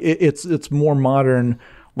 It's like it's more modern,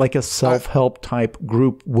 like a self-help type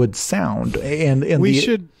group would sound. And we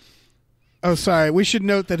should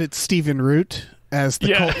note that it's Stephen Root as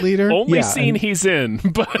the cult leader. Only scene he's in,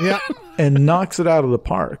 but and knocks it out of the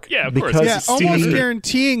park. Yeah, of course. Almost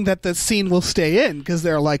guaranteeing that the scene will stay in because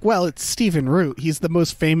they're like, well, it's Stephen Root. He's the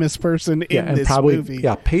most famous person in this movie.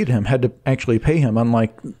 Yeah, paid him, had to actually pay him,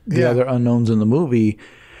 unlike the other unknowns in the movie.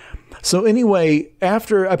 So anyway,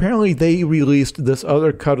 after apparently they released this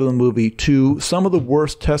other cut of the movie to some of the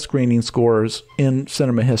worst test screening scores in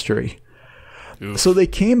cinema history. Oof. So they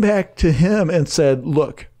came back to him and said,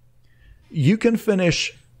 look, you can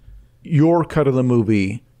finish your cut of the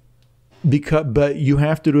movie, but you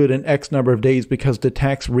have to do it in X number of days because the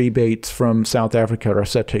tax rebates from South Africa are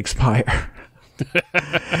set to expire.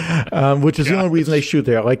 Which is the only reason they shoot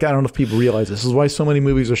there. Like, I don't know if people realize this is why so many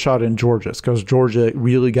movies are shot in Georgia. It's because Georgia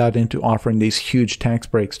really got into offering these huge tax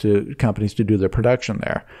breaks to companies to do their production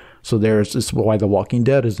there. So this is why The Walking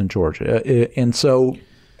Dead is in Georgia. And so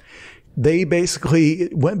they basically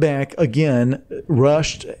went back again,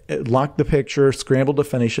 rushed, locked the picture, scrambled to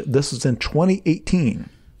finish it. This is in 2018.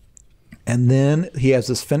 And then he has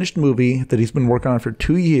this finished movie that he's been working on for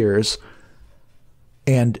 2 years.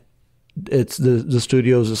 And it's the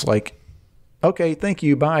studio's just like, okay, thank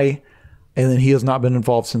you, bye. And then he has not been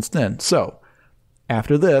involved since then. So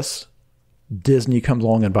after this, Disney comes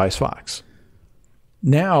along and buys Fox.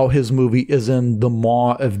 Now his movie is in the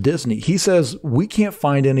maw of Disney. He says, we can't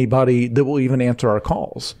find anybody that will even answer our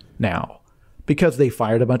calls now because they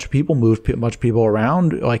fired a bunch of people, moved a bunch of people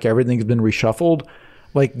around. Like, everything's been reshuffled.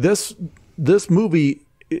 Like, this movie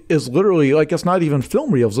is literally like, it's not even film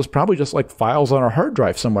reels. It's probably just like files on a hard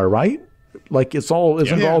drive somewhere, right? Like, it's all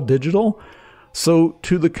all digital. So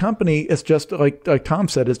to the company, it's just like Tom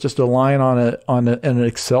said, it's just a line on an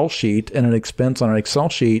Excel sheet and an expense on an Excel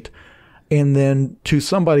sheet. And then to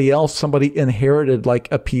somebody else, somebody inherited like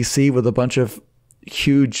a PC with a bunch of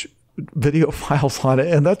huge video files on it.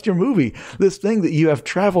 And that's your movie. This thing that you have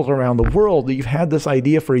traveled around the world, that you've had this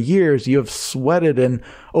idea for years, you have sweated and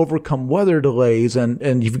overcome weather delays,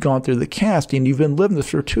 and you've gone through the casting, you've been living this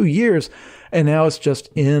for 2 years. And now it's just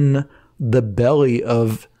in the belly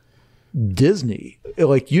of Disney.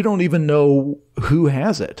 Like, you don't even know who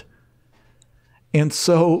has it. And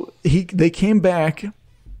so they came back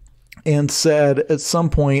and said at some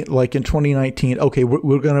point, like in 2019, okay,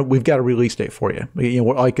 we've got a release date for you. You know,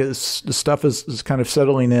 like the stuff is kind of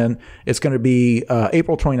settling in. It's going to be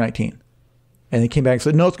April 2019, and they came back and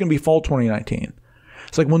said, no, it's going to be fall 2019.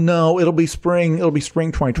 It's like, well, no, it'll be spring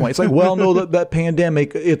 2020. It's like, well, no, that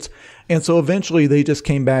pandemic. And so eventually they just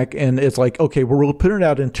came back and it's like, okay, we'll put it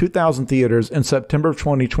out in 2,000 theaters in September of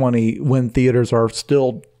 2020 when theaters are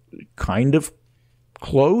still kind of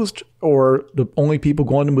closed, or the only people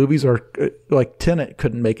going to movies are like Tenet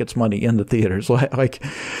couldn't make its money in the theaters.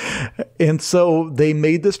 And so they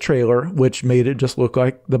made this trailer, which made it just look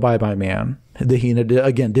like The Bye-Bye Man that he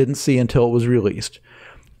didn't see until it was released.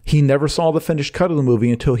 He never saw the finished cut of the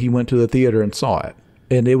movie until he went to the theater and saw it.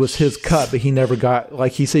 And it was his cut, but he never got,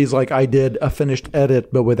 like, he says, like, I did a finished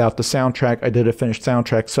edit, but without the soundtrack. I did a finished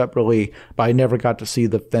soundtrack separately, but I never got to see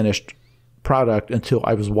the finished product until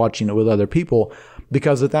I was watching it with other people.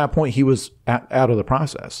 Because at that point, he was out of the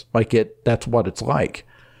process. Like, that's what it's like.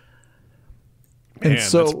 Man, and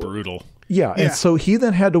so, that's brutal. Yeah, and so he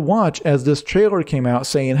then had to watch as this trailer came out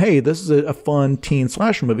saying, hey, this is a fun teen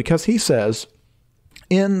slasher movie. Because he says,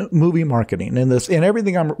 in movie marketing, and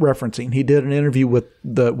everything I'm referencing, he did an interview with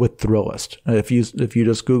Thrillist. If you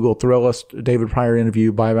just Google Thrillist, David Pryor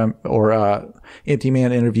interview, or Empty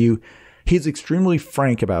Man interview, he's extremely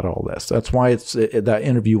frank about all this. That's why that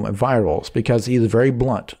interview went viral. It's because he's very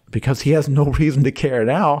blunt. Because he has no reason to care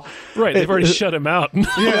now. Right, they've already shut him out.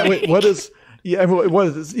 Yeah, wait, what is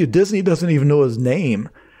Disney doesn't even know his name.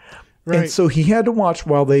 Right. And so he had to watch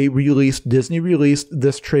while Disney released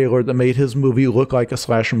this trailer that made his movie look like a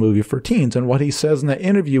slasher movie for teens. And what he says in that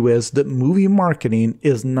interview is that movie marketing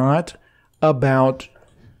is not about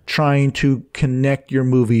trying to connect your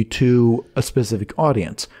movie to a specific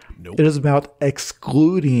audience. Nope. It is about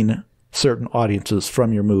excluding certain audiences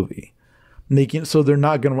from your movie. So they're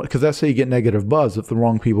not going to, because that's how you get negative buzz if the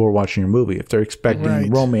wrong people are watching your movie, if they're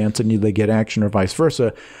expecting romance and they get action or vice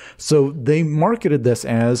versa. So they marketed this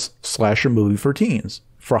as slasher movie for teens,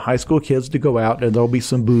 for high school kids to go out and there'll be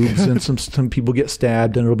some boobs and some people get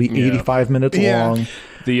stabbed and it'll be 85 minutes long.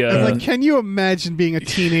 Like, can you imagine being a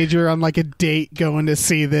teenager on like a date going to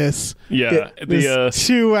see this? Yeah. This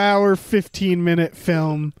 2 hour, 15-minute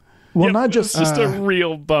film. Well, not just it's just a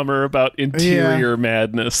real bummer about interior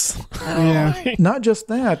madness. Yeah. Not just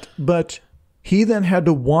that, but he then had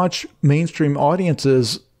to watch mainstream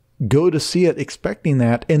audiences go to see it expecting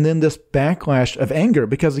that, and then this backlash of anger,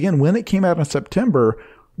 because again, when it came out in September,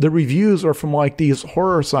 the reviews are from like these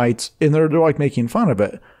horror sites, and they're like making fun of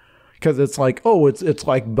it. Because it's like, oh, it's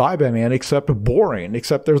like Bye-Bye Man, except boring,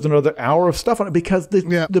 except there's another hour of stuff on it, because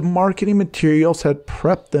the marketing materials had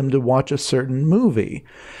prepped them to watch a certain movie.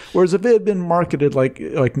 Whereas if it had been marketed like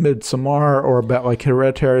Midsommar or about like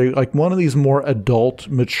Hereditary, like one of these more adult,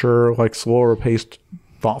 mature, like slower paced,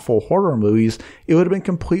 thoughtful horror movies, it would have been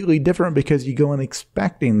completely different because you go in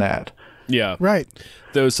expecting that. Yeah. Right.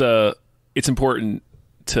 Those, it's important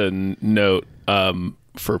to note,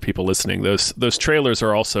 for people listening, those trailers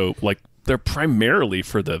are also like, they're primarily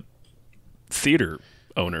for the theater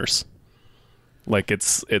owners. Like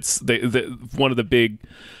it's one of the big,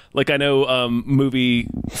 like I know movie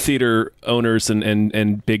theater owners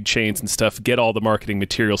and big chains and stuff get all the marketing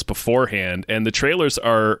materials beforehand, and the trailers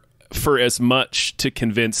are for as much to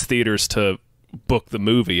convince theaters to book the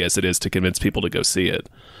movie as it is to convince people to go see it.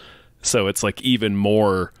 So it's like even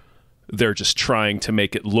more, they're just trying to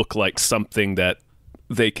make it look like something that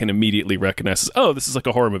they can immediately recognize as, oh, this is like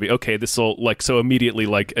a horror movie. Okay, this will like, so immediately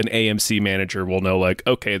like an AMC manager will know like,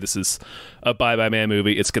 okay, this is a Bye-Bye Man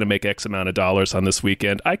movie. It's going to make X amount of dollars on this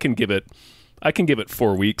weekend. I can give it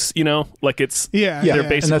 4 weeks, you know, like it's, they're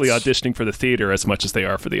basically auditioning for the theater as much as they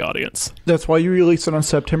are for the audience. That's why you release it on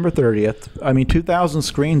September 30th. I mean, 2,000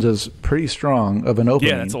 screens is pretty strong of an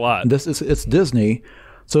opening. Yeah, that's a lot. It's Disney.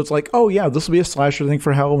 So it's like, oh yeah, this will be a slasher thing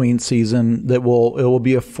for Halloween season. It will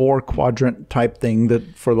be a 4-quadrant type thing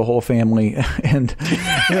that for the whole family, and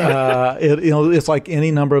it's like any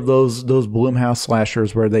number of those Blumhouse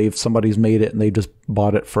slashers where somebody's made it and they just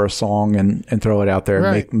bought it for a song and throw it out there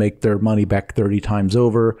and make their money back 30 times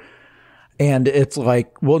over. And it's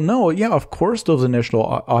like, well, no, yeah, of course those initial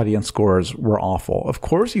audience scores were awful. Of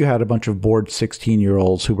course you had a bunch of bored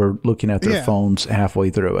 16-year-olds who were looking at their phones halfway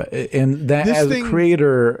through it. And that, as a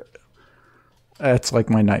creator, that's like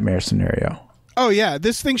my nightmare scenario. Oh, yeah.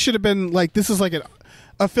 This thing should have been like, this is like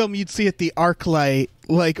a film you'd see at the ArcLight,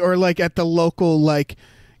 like, or like at the local, like,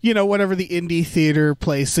 you know, whatever the indie theater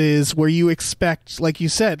place is, where you expect, like you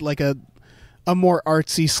said, like a more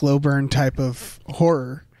artsy, slow burn type of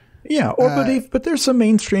horror. Yeah, but there's some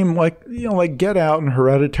mainstream, like, you know, like Get Out and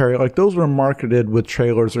Hereditary, like those were marketed with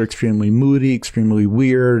trailers that are extremely moody, extremely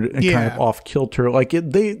weird, and kind of off kilter. Like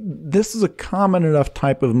this is a common enough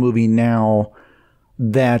type of movie now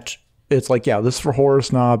that it's like, yeah, this is for horror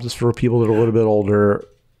snobs, this is for people that are a little bit older.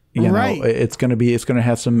 You know, it's gonna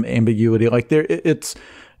have some ambiguity. Like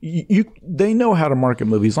they know how to market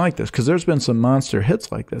movies like this because there's been some monster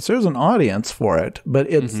hits like this. There's an audience for it, but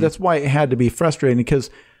that's why it had to be frustrating because.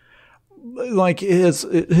 Like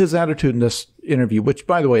his attitude in this interview, which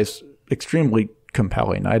by the way is extremely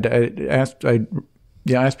compelling. I asked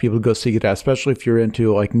people to go seek it out, especially if you're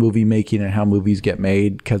into like movie making and how movies get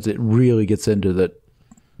made, because it really gets into the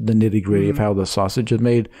nitty gritty of how the sausage is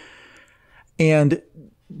made. And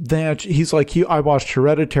that he's like, I watched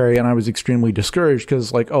Hereditary and I was extremely discouraged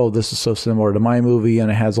because like, oh, this is so similar to my movie and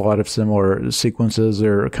it has a lot of similar sequences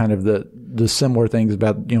or kind of the similar things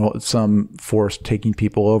about, you know, some force taking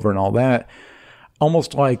people over and all that.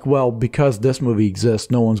 Almost like, well, because this movie exists,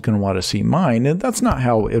 no one's going to want to see mine. And that's not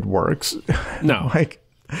how it works. No.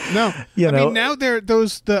 No. You know, I mean, now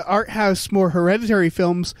the art house, more Hereditary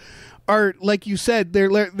films are, like you said,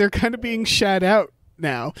 they're kind of being shat out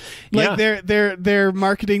now. Like they're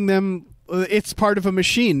marketing them. It's part of a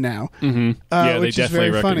machine now. They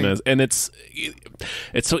definitely recognize. And it's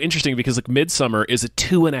so interesting because like Midsommar is a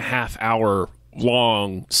 2.5 hour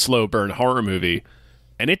long slow burn horror movie,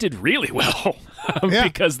 and it did really well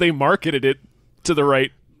because they marketed it to the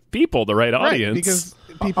right people, the right audience. Because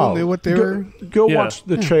people knew what they were. Go watch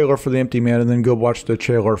the trailer for The Empty Man, and then go watch the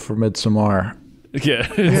trailer for Midsommar. Yeah.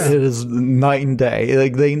 It is night and day.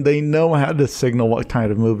 Like they know how to signal what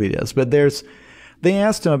kind of movie it is. But they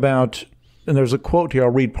asked him about, and there's a quote here, I'll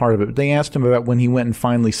read part of it. They asked him about when he went and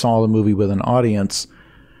finally saw the movie with an audience.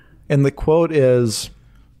 And the quote is,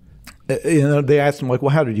 you know, they asked him like, well,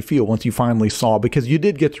 how did you feel once you finally saw? Because you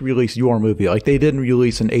did get to release your movie. Like they didn't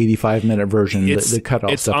release an 85-minute version that cut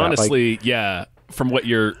off stuff honestly, from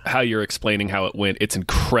how you're explaining how it went, it's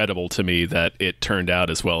incredible to me that it turned out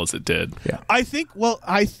as well as it did. Yeah. I think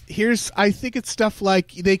it's stuff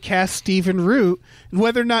like they cast Stephen Root, and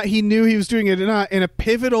whether or not he knew he was doing it or not, in a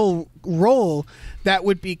pivotal role that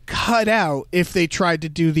would be cut out if they tried to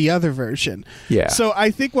do the other version. Yeah. So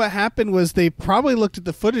I think what happened was they probably looked at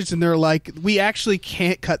the footage and they're like, we actually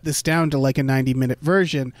can't cut this down to like a 90-minute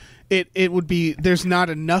version. it would be, there's not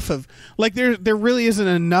enough of, like, there really isn't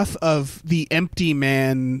enough of the Empty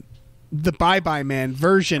Man, the Bye-Bye Man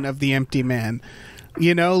version of the Empty Man.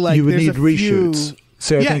 You know, like, you would need reshoots.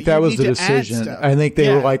 So I think that was the decision. I think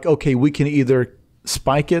they were like, okay, we can either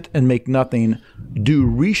spike it and make nothing, do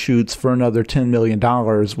reshoots for another $10 million,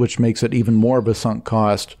 which makes it even more of a sunk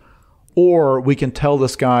cost, or we can tell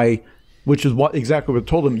this guy, which is exactly what I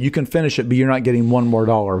told him, you can finish it, but you're not getting $1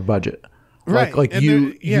 more of budget. Right. Like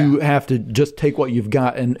you have to just take what you've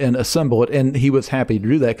got and assemble it. And he was happy to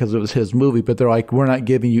do that because it was his movie, but they're like, we're not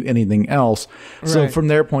giving you anything else. Right. So from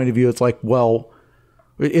their point of view, it's like, well,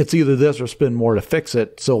 it's either this or spend more to fix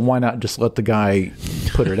it. So why not just let the guy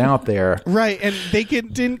put it out there? Right. And they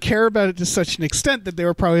didn't care about it to such an extent that they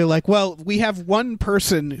were probably like, well, we have one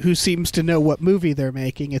person who seems to know what movie they're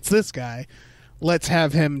making. It's this guy. Let's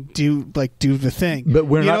have him do the thing. But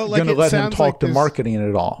we're not going to let him talk to marketing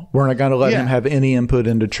at all. We're not going to let him have any input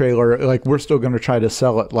into trailer. Like, we're still going to try to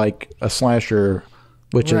sell it like a slasher,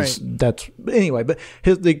 which anyway. But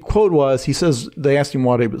the quote was, he says, they asked him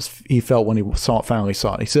what he felt when he finally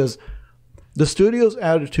saw it. He says, the studio's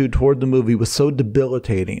attitude toward the movie was so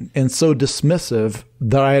debilitating and so dismissive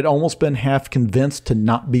that I had almost been half convinced to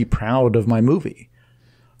not be proud of my movie.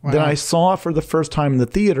 Wow. Then I saw it for the first time in the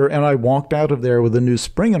theater, and I walked out of there with a new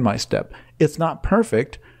spring in my step. It's not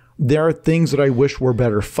perfect. There are things that I wish were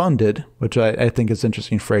better funded, which I think is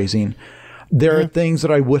interesting phrasing. There are things that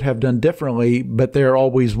I would have done differently, but there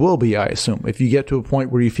always will be, I assume. If you get to a point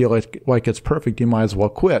where you feel like it's perfect, you might as well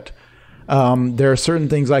quit. There are certain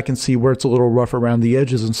things I can see where it's a little rough around the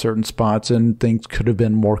edges in certain spots, and things could have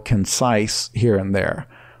been more concise here and there.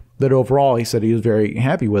 But overall, he said he was very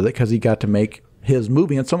happy with it because he got to make his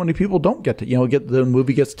movie, and so many people don't get to, get the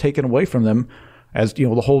movie gets taken away from them, as the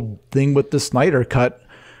whole thing with the Snyder cut.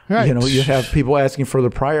 Right. You have people asking for the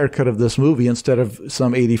prior cut of this movie instead of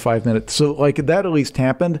some 85 minutes. So like that at least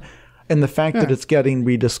happened, and the fact that it's getting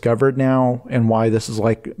rediscovered now, and why this is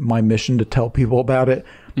like my mission to tell people about it,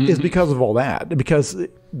 is because of all that. Because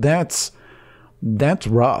that's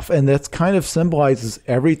rough, and that's kind of symbolizes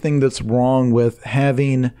everything that's wrong with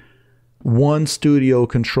having one studio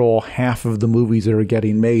control half of the movies that are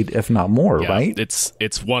getting made, if not more, right?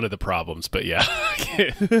 It's one of the problems, but yeah.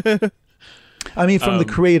 I mean, from the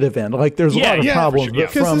creative end, like there's a lot of problems,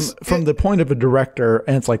 but from the point of a director,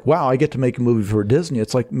 and it's like, wow, I get to make a movie for Disney.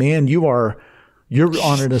 It's like, man, you're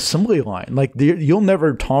on an assembly line. Like you'll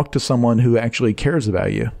never talk to someone who actually cares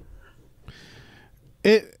about you.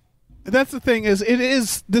 That's the thing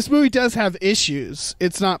this movie does have issues.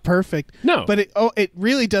 It's not perfect. No. But it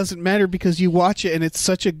really doesn't matter because you watch it and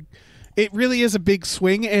it really is a big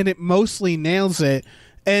swing, and it mostly nails it.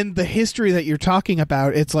 And the history that you're talking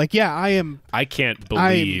about, it's like, I can't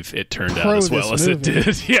believe it turned out as well as it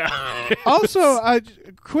did. Yeah. Also,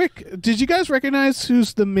 quick, did you guys recognize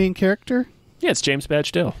who's the main character? Yeah, it's James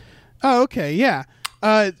Badge Dale. Oh, okay, yeah.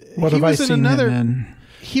 What have I seen him in?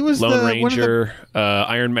 He was Lone Ranger,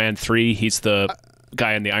 Iron Man 3. He's the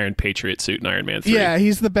guy in the Iron Patriot suit in Iron Man 3. Yeah,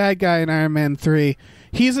 he's the bad guy in Iron Man 3.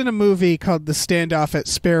 He's in a movie called The Standoff at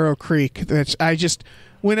Sparrow Creek, which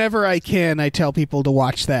whenever I can, I tell people to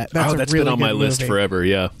watch that. That's really been on my movie. List forever,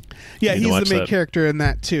 yeah. Yeah, he's the main character in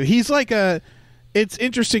that, too. He's like it's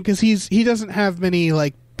interesting because he doesn't have many,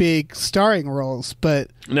 like, big starring roles,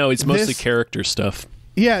 but... No, he's mostly character stuff.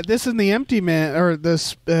 Yeah, this in The Empty Man, or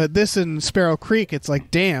this in Sparrow Creek, it's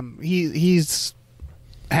like, damn, he's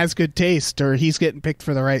has good taste, or he's getting picked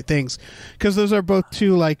for the right things. Because those are both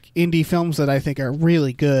two, like, indie films that I think are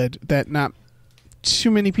really good, that not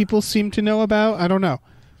too many people seem to know about. I don't know.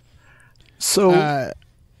 So,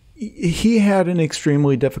 he had an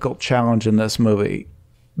extremely difficult challenge in this movie,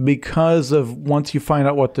 because of, once you find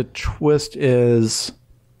out what the twist is...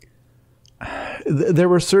 There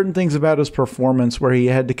were certain things about his performance where he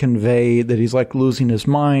had to convey that he's like losing his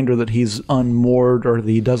mind, or that he's unmoored, or that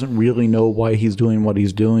he doesn't really know why he's doing what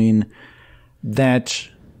he's doing, that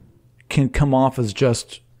can come off as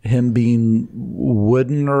just him being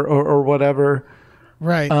wooden or whatever.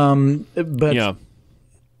 Right. But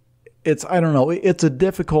it's, I don't know, it's a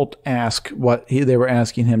difficult ask what they were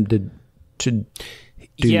asking him to do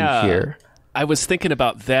here. I was thinking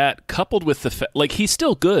about that, coupled with the like, he's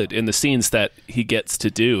still good in the scenes that he gets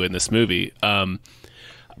to do in this movie.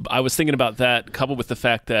 I was thinking about that, coupled with the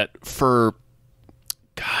fact that for,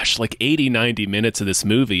 like 80, 90 minutes of this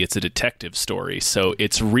movie, it's a detective story. So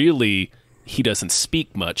it's really, he doesn't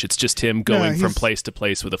speak much. It's just him going from place to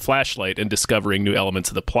place with a flashlight and discovering new elements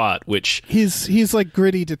of the plot, which... He's like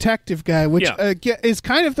gritty detective guy, which is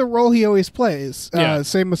kind of the role he always plays.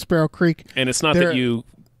 Same with Sparrow Creek. And it's not that you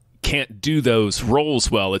can't do those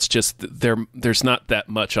roles well. It's just there's not that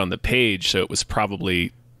much on the page, so it was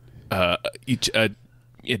probably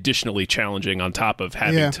additionally challenging on top of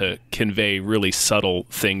having to convey really subtle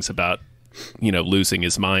things about losing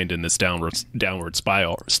his mind in this downward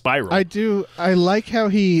spiral. I like how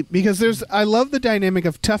because I love the dynamic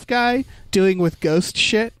of tough guy doing with ghost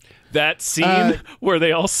shit. That scene where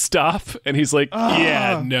they all stop and he's like,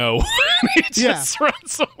 yeah, no. He just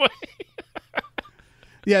runs away.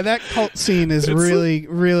 Yeah, that cult scene is really,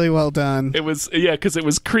 really well done. It was, because it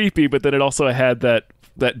was creepy, but then it also had that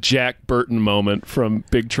Jack Burton moment from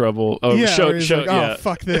Big Trouble. Oh,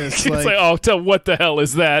 fuck this. It's like, what the hell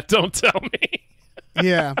is that? Don't tell me.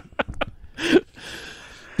 Yeah.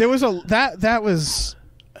 There was that was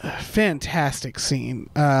a fantastic scene.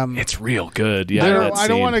 It's real good. Yeah, I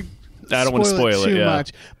don't want to spoil it too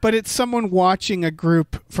much, but it's someone watching a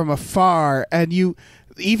group from afar, and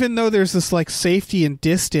even though there's this like safety and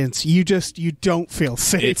distance, you don't feel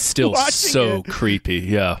safe. It's still so creepy.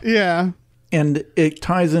 Yeah. And it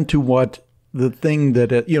ties into what the thing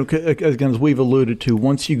that again, as we've alluded to,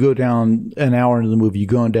 once you go down an hour into the movie, you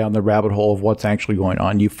go down the rabbit hole of what's actually going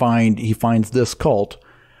on. He finds this cult,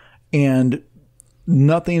 and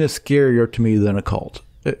nothing is scarier to me than a cult.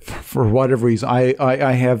 For whatever reason,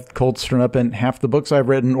 I have cults turn up in half the books I've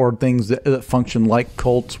written, or things that function like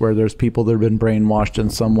cults, where there's people that have been brainwashed in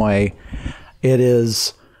some way. It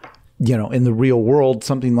is, in the real world,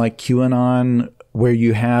 something like QAnon, where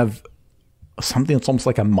you have something that's almost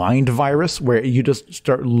like a mind virus, where you just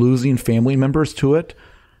start losing family members to it,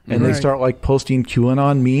 and they start like posting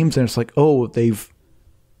QAnon memes, and it's like, oh, they've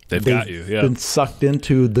got you. Yeah. Been sucked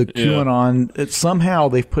into the QAnon. Somehow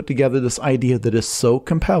they've put together this idea that is so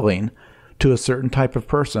compelling to a certain type of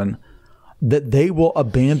person that they will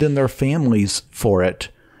abandon their families for it,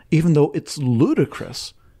 even though it's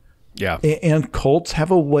ludicrous. Yeah. And cults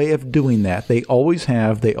have a way of doing that. They always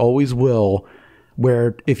have. They always will.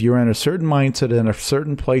 Where if you're in a certain mindset, in a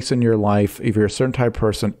certain place in your life, if you're a certain type of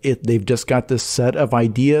person, they've just got this set of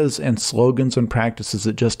ideas and slogans and practices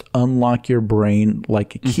that just unlock your brain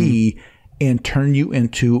like a key and turn you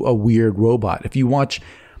into a weird robot. If you watch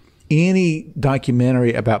any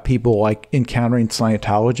documentary about people like encountering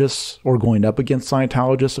Scientologists or going up against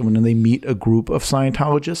Scientologists, and when they meet a group of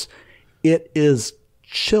Scientologists, it is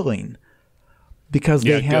chilling because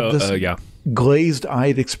they have this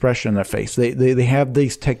glazed-eyed expression on their face. They have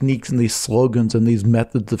these techniques and these slogans and these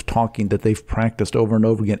methods of talking that they've practiced over and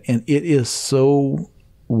over again, and it is so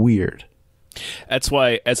weird. That's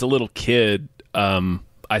why, as a little kid,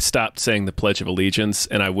 I stopped saying the Pledge of Allegiance,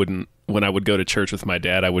 and when I would go to church with my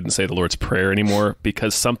dad, I wouldn't say the Lord's Prayer anymore,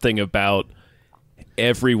 because something about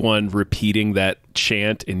everyone repeating that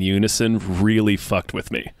chant in unison really fucked with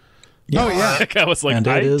me. Oh, yeah. Like, I was like,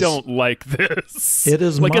 don't like this. It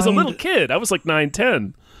is like, as a little kid, I was like 9,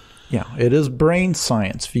 10. Yeah, it is brain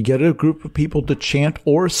science. If you get a group of people to chant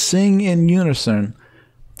or sing in unison,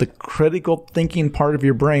 the critical thinking part of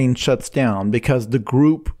your brain shuts down, because the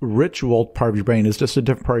group ritual part of your brain is just a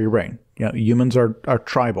different part of your brain. Humans are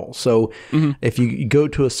tribal. So if you go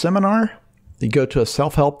to a seminar, you go to a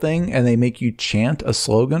self-help thing, and they make you chant a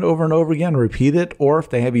slogan over and over again, repeat it, or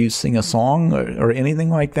if they have you sing a song or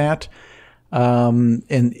anything like that,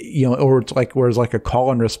 or it's like where it's like a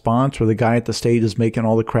call and response, where the guy at the stage is making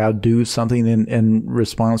all the crowd do something in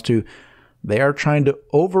response to, they are trying to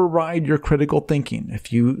override your critical thinking.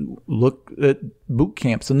 If you look at boot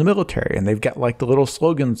camps in the military, and they've got like the little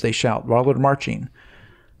slogans they shout while they're marching.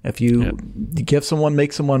 If you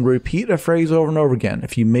make someone repeat a phrase over and over again,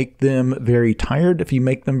 if you make them very tired, if you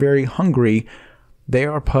make them very hungry, they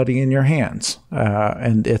are putty in your hands.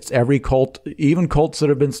 And it's every cult, even cults that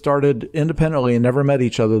have been started independently and never met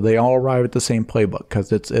each other, they all arrive at the same playbook,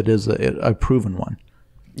 because it is a proven one.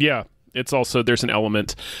 Yeah. It's also, there's an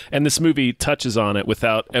element, and this movie touches on it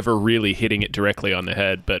without ever really hitting it directly on the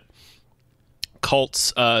head, but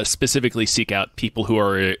cults specifically seek out people who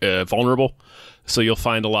are vulnerable. So you'll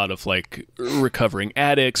find a lot of like recovering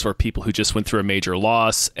addicts or people who just went through a major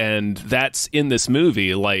loss, and that's in this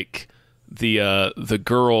movie. Like the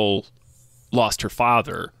girl lost her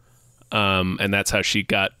father, and that's how she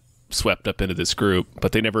got swept up into this group.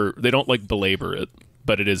 But they don't like belabor it,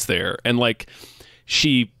 but it is there, and like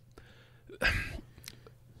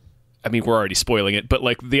I mean, we're already spoiling it, but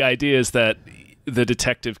like the idea is that the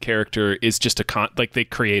detective character is just like they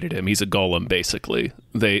created him. He's a golem, basically.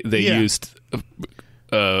 They used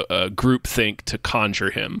a group think to conjure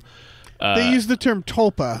him. They use the term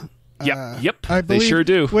tulpa. Yep. I believe, they sure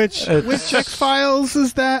do. Which X-Files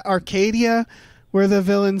is that? Arcadia, where the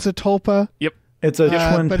villain's a tulpa? Yep. It's a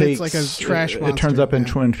Twin but Peaks. It's like a trash monster. It turns up in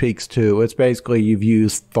Twin Peaks too. It's basically you've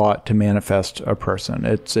used thought to manifest a person.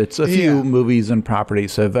 It's a few movies and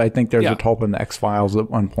properties. So I think there's a tulpa in the X-Files at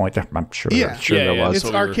one point. I'm sure. Yeah, there was.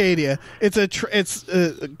 It's Arcadia. It's a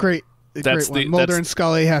great. Great one. Mulder and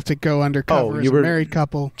Scully have to go undercover as a married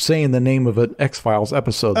couple. Saying the name of an X-Files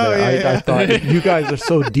episode there. I thought you guys are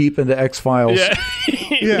so deep into X-Files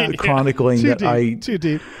chronicling too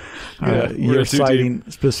deep. You're citing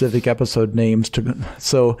specific episode names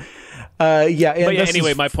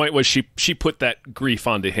anyway, my point was she put that grief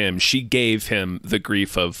onto him. She gave him the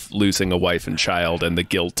grief of losing a wife and child and the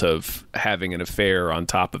guilt of having an affair on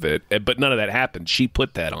top of it. But none of that happened. She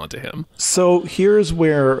put that onto him. So here's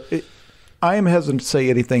where I am hesitant to say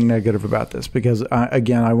anything negative about this because,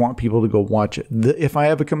 again, I want people to go watch it. If I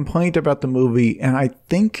have a complaint about the movie, and I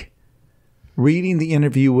think reading the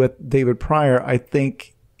interview with David Pryor, I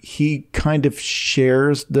think he kind of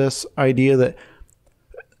shares this idea that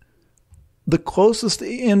the closest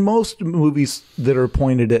in most movies that are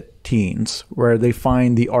pointed at teens, where they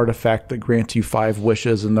find the artifact that grants you 5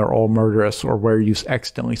 wishes and they're all murderous, or where you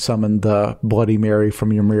accidentally summon the Bloody Mary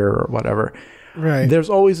from your mirror or whatever. Right. There's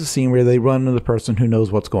always a scene where they run into the person who knows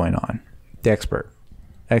what's going on. The expert.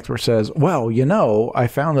 Expert says, well, I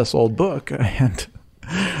found this old book and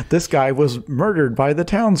this guy was murdered by the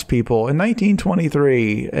townspeople in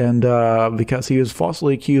 1923 and because he was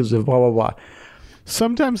falsely accused of blah, blah, blah.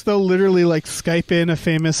 Sometimes they'll literally Skype in a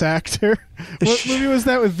famous actor. What movie was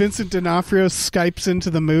that with Vincent D'Onofrio Skypes into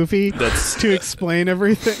the movie to explain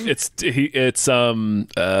everything? It's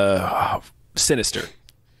Sinister.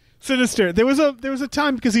 Sinister. There was a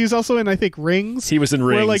time because he was also in, I think, Rings. He was in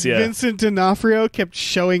Rings, where Vincent D'Onofrio kept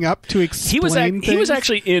showing up to explain things. He was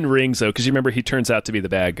actually in Rings though, because you remember he turns out to be the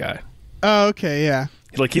bad guy. Oh, okay, yeah.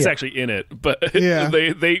 He's actually in it, but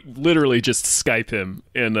they literally just Skype him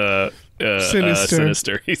in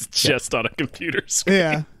Sinister. He's just on a computer screen.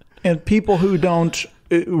 Yeah. And people who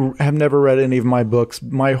have never read any of my books,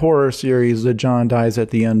 my horror series, the John Dies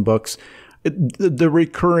at the End books, there's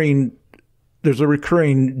a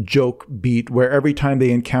recurring joke beat where every time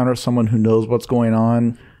they encounter someone who knows what's going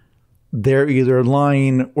on, they're either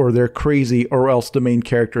lying or they're crazy, or else the main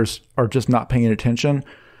characters are just not paying attention.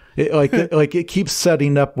 It keeps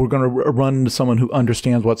setting up. We're going to run into someone who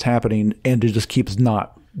understands what's happening, and it just keeps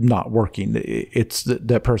not working. It's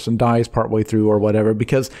that person dies partway through or whatever,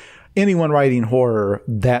 because anyone writing horror,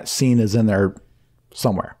 that scene is in there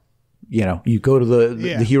somewhere. You go to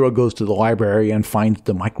the hero goes to the library and finds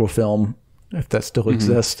the microfilm, if that still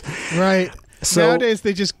exists. Right. So, nowadays,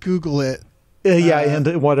 they just Google it.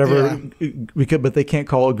 And whatever. Yeah. But they can't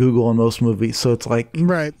call it Google in most movies. So it's like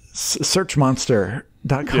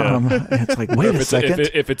searchmonster.com. It's like, wait a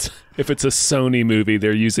second. If it's a Sony movie,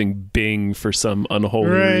 they're using Bing for some unholy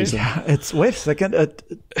reason. Yeah, wait a second.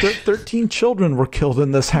 13 children were killed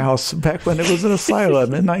in this house back when it was an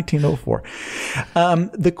asylum in 1904.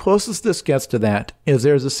 The closest this gets to that is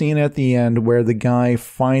there's a scene at the end where the guy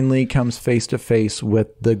finally comes face to face with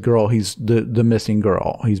the girl. He's the missing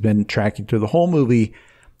girl. He's been tracking through the whole movie,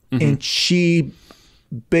 and she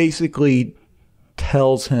basically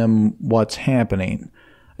tells him what's happening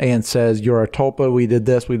and says, you're a tulpa, we did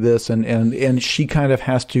this, and she kind of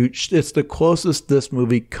has to, it's the closest this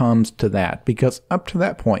movie comes to that, because up to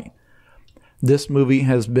that point, this movie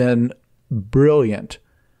has been brilliant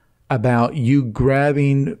about you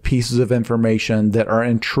grabbing pieces of information that are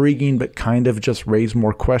intriguing but kind of just raise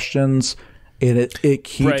more questions, and it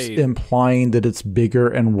keeps implying that it's bigger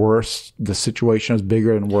and worse. The situation is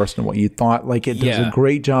bigger and worse than what you thought. It does a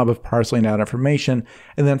great job of parceling out information.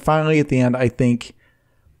 And then finally at the end, I think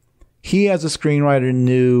he as a screenwriter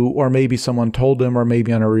knew, or maybe someone told him, or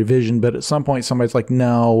maybe on a revision, but at some point somebody's like,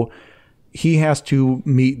 no, he has to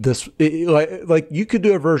meet this. You could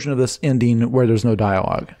do a version of this ending where there's no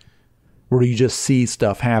dialogue, where you just see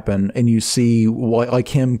stuff happen and you see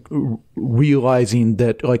him realizing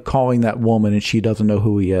that, calling that woman and she doesn't know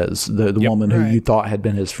who he is, the woman who you thought had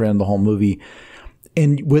been his friend the whole movie,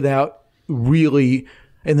 and without really,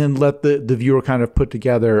 and then let the viewer kind of put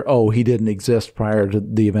together, oh, he didn't exist prior to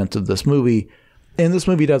the events of this movie. And this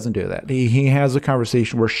movie doesn't do that. He has a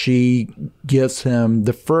conversation where she gives him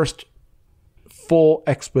the first full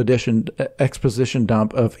exposition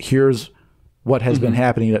dump of here's what has been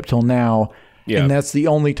happening up till now. Yeah. And that's the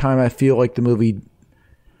only time I feel like the movie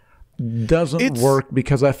doesn't work,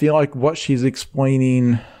 because I feel like what she's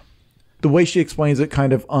explaining, the way she explains it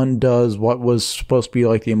kind of undoes what was supposed to be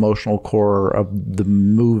like the emotional core of the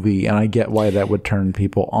movie. And I get why that would turn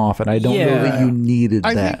people off. And I don't know that you needed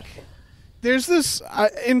that. There's this,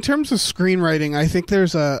 in terms of screenwriting, I think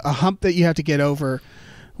there's a hump that you have to get over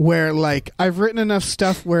where like I've written enough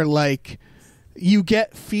stuff where like you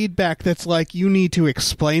get feedback that's like you need to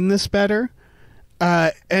explain this better.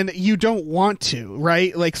 And you don't want to,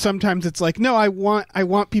 right? Like sometimes it's like, no, I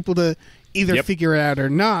want people to either figure it out or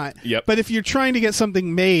not. Yep. But if you're trying to get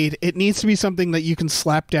something made, it needs to be something that you can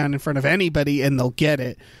slap down in front of anybody and they'll get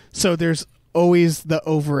it. So there's always the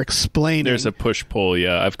over-explaining. There's a push-pull,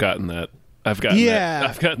 yeah. I've gotten that. I've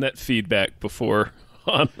gotten that feedback before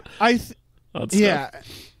on stuff. Yeah.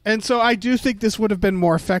 And so I do think this would have been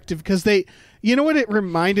more effective because you know what it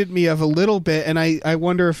reminded me of a little bit, and I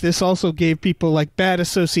wonder if this also gave people like bad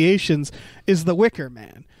associations, is The Wicker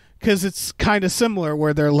Man. Because it's kind of similar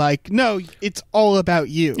where they're like, no, it's all about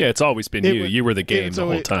you. Yeah, it's always been you. You were the game the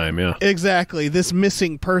whole time, yeah. Exactly. This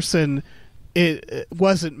missing person, it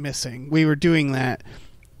wasn't missing. We were doing that.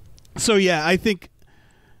 So yeah, I think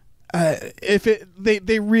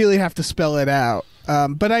they really have to spell it out.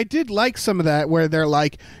 But I did like some of that where they're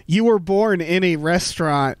like, you were born in a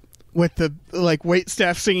restaurant with the like wait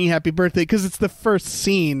staff singing happy birthday, because it's the first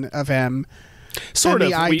scene of him. Sort of.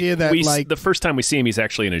 The idea that like the first time we see him, he's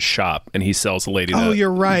actually in his shop and he sells a lady you're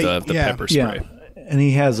right. the pepper spray. Yeah. And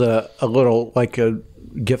he has a little like a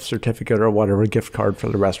gift certificate or whatever, gift card for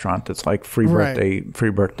the restaurant that's like free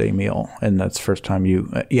birthday meal, and that's the first time you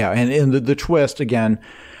and the twist again.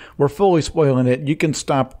 We're fully spoiling it. You can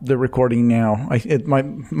stop the recording now.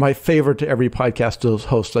 My favorite to every podcast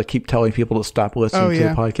host, I keep telling people to stop listening to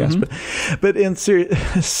the podcast. Mm-hmm.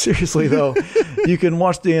 But seriously though, you can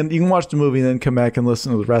watch the movie and then come back and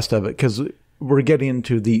listen to the rest of it, because we're getting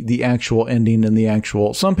into the actual ending and the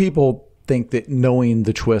actual. Some people think that knowing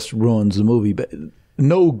the twist ruins the movie, but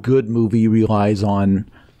no good movie relies on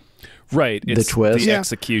the twist, the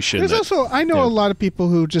execution. There's also I know a lot of people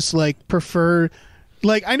who just like prefer.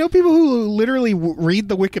 Like, I know people who literally read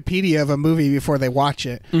the Wikipedia of a movie before they watch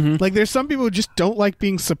it. Mm-hmm. Like, there's some people who just don't like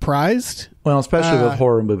being surprised. Well, especially with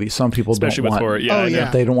horror movies. Some people don't want... horror,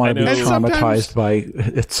 They don't want to be traumatized by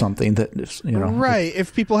it's something that, Right.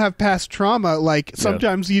 If people have past trauma, like,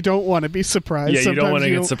 sometimes you don't want to be surprised. Yeah, sometimes you don't want to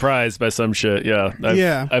get surprised by some shit.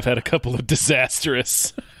 Yeah. I've had a couple of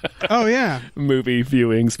disastrous movie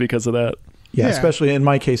viewings because of that. Yeah, especially in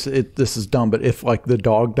my case, this is dumb, but if, like, the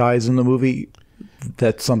dog dies in the movie...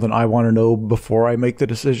 That's something I want to know before I make the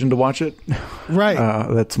decision to watch it. Right.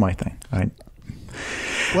 That's my thing.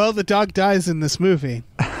 Well, the dog dies in this movie.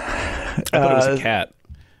 I thought it was a cat.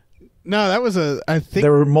 No, that was I think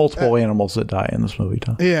there were multiple animals that die in this movie,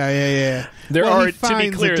 Tom. Yeah.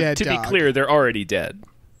 To be clear, they're already dead.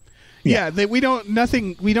 Yeah, we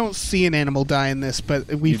don't see an animal die in this, but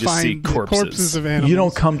we find corpses of animals. You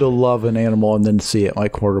don't come to love an animal and then see it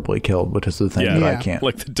like horribly killed, which is the thing that I can't.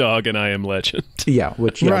 Like the dog in I Am Legend.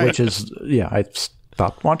 Which is I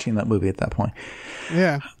stopped watching that movie at that point.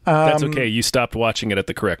 Yeah. That's okay. You stopped watching it at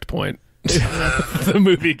the correct point. The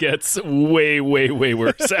movie gets way, way, way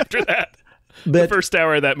worse after that. The first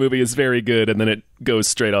hour of that movie is very good, and then it goes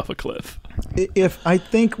straight off a cliff. If I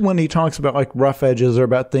think when he talks about like rough edges or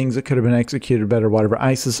about things that could have been executed better, whatever,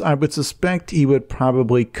 I would suspect he would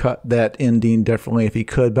probably cut that ending differently if he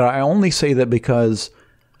could. But I only say that because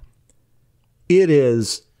it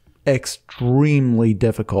is extremely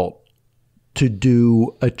difficult to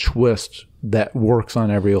do a twist that works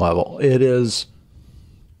on every level. It is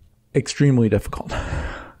extremely difficult.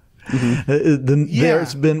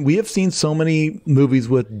 Mm-hmm. We have seen so many movies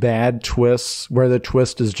with bad twists where the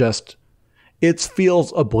twist is just, it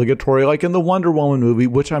feels obligatory. Like in the Wonder Woman movie,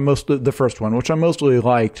 the first one, which I mostly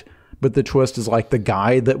liked, but the twist is like the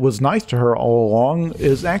guy that was nice to her all along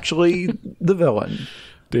is actually the villain.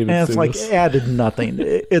 And it's like added nothing.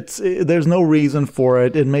 There's no reason for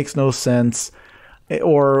it. It makes no sense.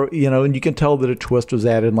 Or, and you can tell that a twist was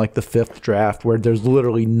added in like the fifth draft where there's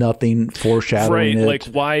literally nothing foreshadowing it. Like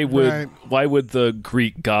why would the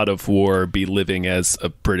Greek god of war be living as a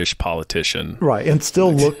British politician? Right, and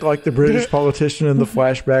still looked like the British politician in the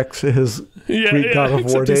flashbacks to his Greek god of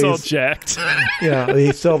war days. He's all jacked. Yeah,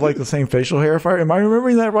 he still had like the same facial hair. Am I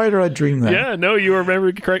remembering that right, or I dreamed that? Yeah, no, you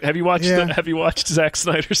remember correct. Have you watched Zack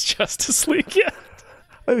Snyder's Justice League yet?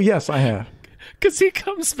 Oh, yes, I have. Because he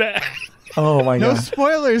comes back. Oh my god! No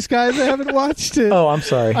spoilers, guys. I haven't watched it. Oh, I'm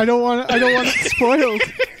sorry. I don't want it spoiled.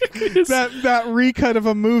 that recut of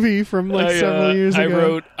a movie from several years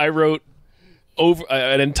ago. I wrote over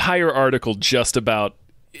an entire article just about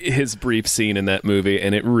his brief scene in that movie,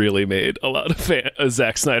 and it really made a lot of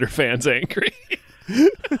Zack Snyder fans angry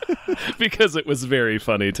because it was very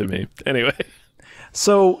funny to me. Anyway.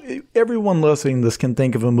 So everyone listening to this can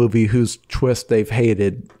think of a movie whose twist they've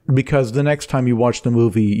hated, because the next time you watch the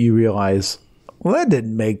movie, you realize, well, that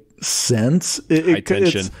didn't make sense. High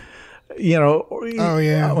tension. Oh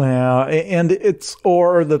yeah. Well, and it's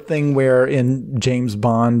or the thing where in James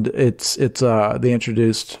Bond, it's they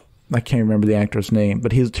introduced. I can't remember the actor's name,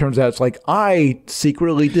 but turns out it's like I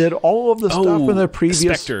secretly did all of the stuff in the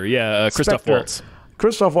previous Spectre, Christoph Waltz.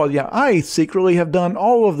 Christoph Waltz, I secretly have done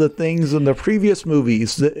all of the things in the previous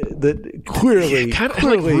movies that clearly kind of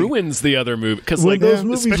like ruins the other movie because when those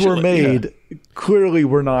movies were made, clearly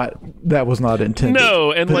that was not intended.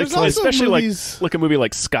 No, and like especially like a movie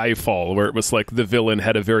like Skyfall, where it was like the villain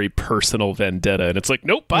had a very personal vendetta, and it's like,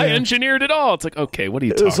 nope, I engineered it all. It's like, okay, what are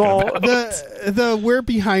you talking about? The where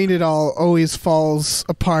behind it all always falls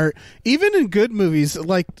apart, even in good movies.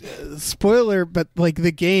 Like spoiler, but like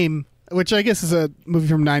The Game, which I guess is a movie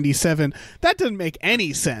from '97. That doesn't make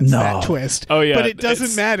any sense. No. That twist. Oh yeah, but it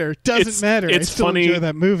doesn't matter. Doesn't matter. It's I still funny. Enjoy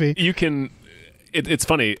that movie. You can. It's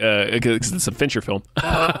funny because it's a Fincher film.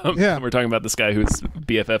 We're talking about this guy who's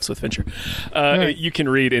BFFs with Fincher. Right. You can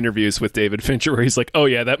read interviews with David Fincher where he's like, "Oh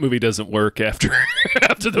yeah, that movie doesn't work after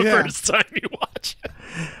the first time you watch it."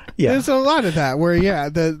 Yeah, there's a lot of that where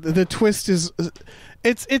the twist is.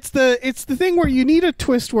 It's the thing where you need a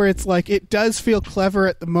twist where it's like it does feel clever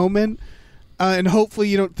at the moment, and hopefully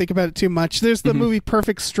you don't think about it too much. There's the movie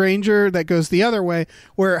Perfect Stranger that goes the other way,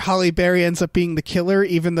 where Halle Berry ends up being the killer,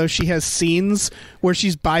 even though she has scenes where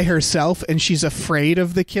she's by herself and she's afraid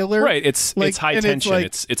of the killer. Right. It's high tension.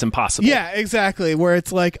 It's impossible. Yeah, exactly. Where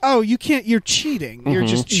it's like, oh, you can't. You're cheating. You're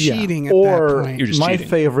just cheating at that point. You're just cheating.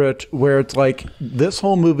 Favorite, where it's like this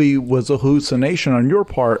whole movie was a hallucination on your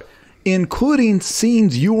part, including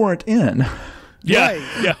scenes you weren't in. Yeah, right.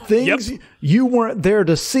 Yeah. Things you weren't there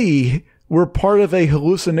to see were part of a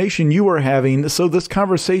hallucination you were having. So this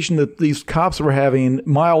conversation that these cops were having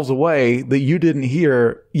miles away that you didn't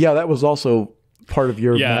hear, that was also part of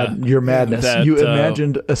your madness. You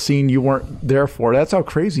imagined a scene you weren't there for. That's how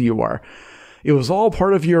crazy you are. It was all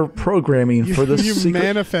part of your programming for this You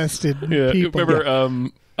manifested people.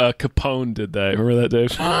 Remember, Capone did that. Remember that,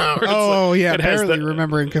 Dave? Barely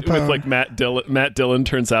remembering Capone. With like Matt Dillon. Matt Dillon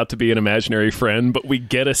turns out to be an imaginary friend, but we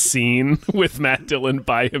get a scene with Matt Dillon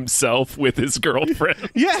by himself with his girlfriend.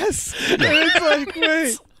 Yes, it's like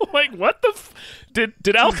wait, like what the?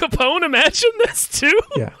 Did Al Capone imagine this too?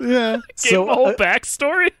 Yeah. Gave him a whole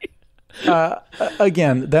backstory.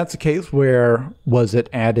 Again, that's a case where was it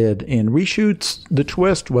added in reshoots? The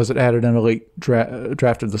twist was it added in a late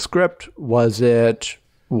draft of the script? Was it?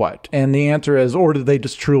 What? And the answer is, or did they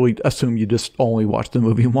just truly assume you just only watched the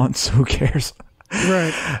movie once? Who cares?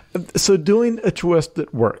 Right. So doing a twist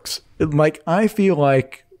that works. Like, I feel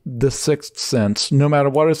like The Sixth Sense, no matter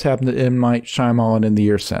what has happened to M. Night Shyamalan in the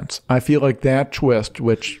years since, I feel like that twist,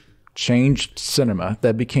 which changed cinema,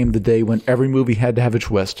 that became the day when every movie had to have a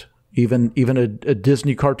twist. Even a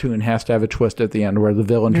Disney cartoon has to have a twist at the end where the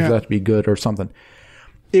villain turns out to be good or something.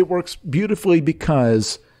 It works beautifully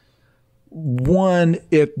because... one,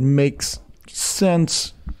 it makes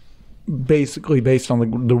sense basically based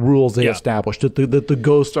on the rules they established, that the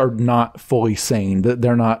ghosts are not fully sane, that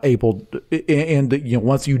they're not able and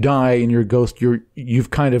once you die and you're a ghost,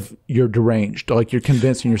 you're deranged, like you're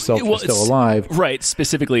convincing yourself you're still alive. Right.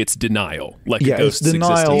 Specifically, it's denial. Like a ghost's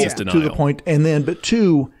existence is denial. To the point. And then, but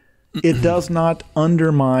two, it does not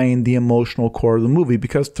undermine the emotional core of the movie,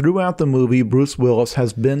 because throughout the movie, Bruce Willis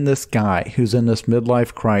has been this guy who's in this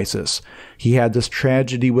midlife crisis. He had this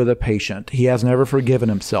tragedy with a patient. He has never forgiven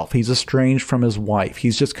himself. He's estranged from his wife.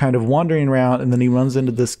 He's just kind of wandering around, and then he runs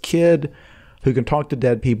into this kid who can talk to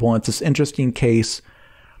dead people, and it's this interesting case.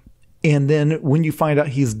 And then when you find out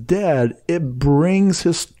he's dead, it brings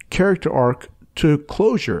his character arc to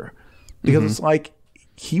closure, because it's like,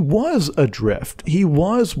 he was adrift. He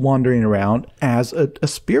was wandering around as a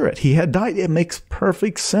spirit. He had died. It makes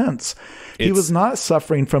perfect sense. He was not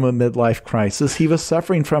suffering from a midlife crisis. He was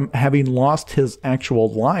suffering from having lost his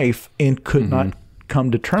actual life and could not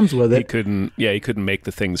come to terms with it. He couldn't make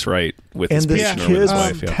the things right with his patient and or with his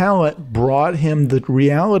wife. Talent brought him the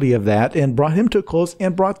reality of that and brought him to a close,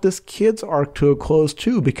 and brought this kid's arc to a close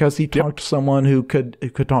too, because he talked to someone who could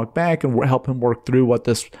talk back and help him work through what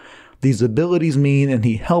these abilities mean, and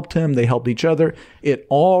he helped him. They helped each other. It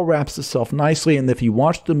all wraps itself nicely, and if you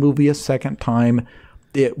watch the movie a second time,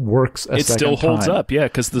 it works a second time. It still holds up,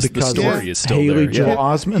 because the story is still Haley there. Joel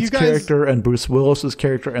Osment's character and Bruce Willis's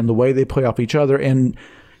character and the way they play off each other, and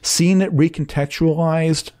seeing it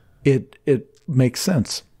recontextualized, it makes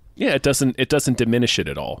sense. Yeah, it doesn't diminish it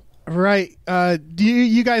at all. Right. Do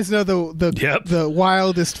you guys know the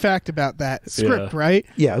wildest fact about that script, right?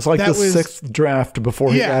 Yeah, it's like the sixth draft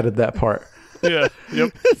before he added that part. Yeah.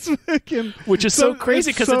 Yep. It's which is so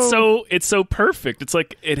crazy because it's so perfect. It's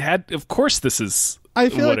like it had. Of course, this is I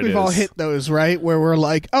feel like we've all hit those, right? Where we're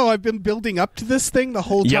like, oh, I've been building up to this thing the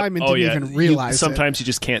whole time and didn't even realize sometimes you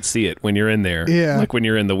just can't see it when you're in there. Yeah. Like when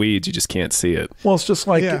you're in the weeds, you just can't see it. Well, it's just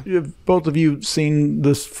like, have both of you seen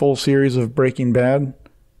this full series of Breaking Bad?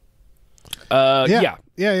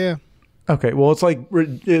 Yeah. Okay, well, it's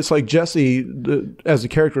like Jesse as a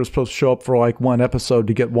character is supposed to show up for like one episode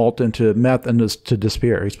to get Walt into meth and to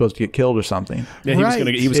disappear. He's supposed to get killed or something. Yeah, he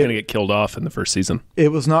was gonna get killed off in the first season.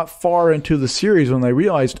 It was not far into the series when they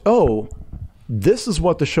realized, oh, this is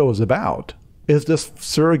what the show is about. Is this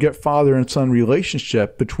surrogate father and son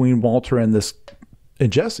relationship between Walter and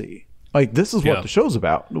Jesse? Like, this is what the show's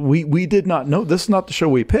about. We did not know. This is not the show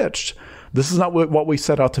we pitched. This is not what we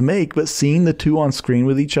set out to make. But seeing the two on screen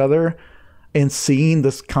with each other. And seeing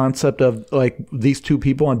this concept of like these two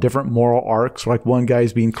people on different moral arcs, like one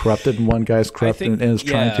guy's being corrupted and one guy's corrupted and is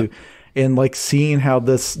trying to, and like seeing how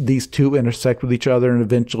these two intersect with each other and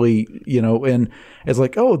eventually, and it's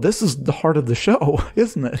like, oh, this is the heart of the show,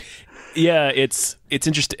 isn't it? Yeah, it's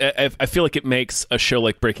interesting. I feel like it makes a show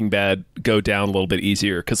like Breaking Bad go down a little bit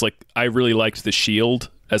easier because like I really liked The Shield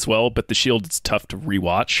as well, but The Shield is tough to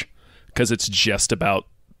rewatch because it's just about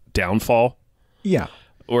downfall. Yeah.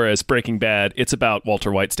 Whereas Breaking Bad, it's about Walter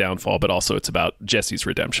White's downfall, but also it's about Jesse's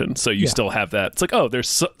redemption. So you still have that. It's like, oh,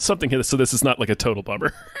 there's something here. So this is not like a total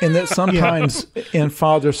bummer. And that sometimes in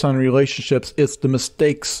father-son relationships, it's the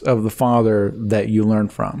mistakes of the father that you learn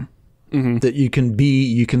from. Mm-hmm. That you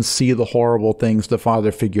can see the horrible things the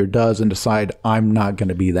father figure does and decide, I'm not going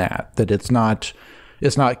to be that. That it's not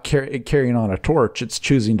carrying on a torch. It's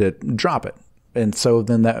choosing to drop it. And so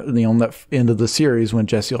then that end of the series when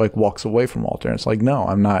Jesse like walks away from Walter, and it's like, no,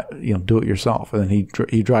 I'm not, do it yourself. And then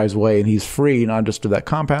he drives away and he's free, not just of that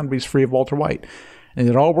compound, but he's free of Walter White. And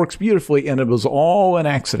it all works beautifully. And it was all an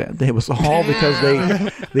accident. It was all because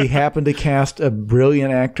they happened to cast a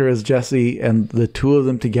brilliant actor as Jesse, and the two of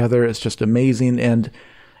them together is just amazing. And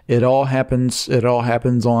it all happens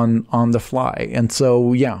on the fly. And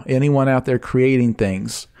so, anyone out there creating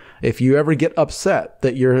things, if you ever get upset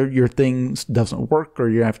that your thing doesn't work or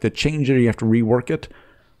you have to change it or you have to rework it,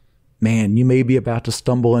 man, you may be about to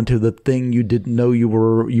stumble into the thing you didn't know you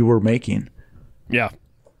were making. Yeah.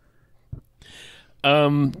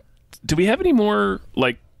 Do we have any more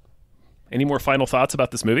final thoughts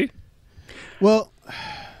about this movie? Well,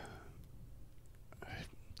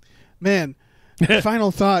 man,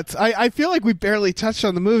 final thoughts. I feel like we barely touched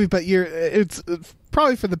on the movie, but it's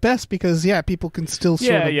probably for the best because people can still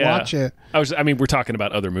sort of watch it. We're talking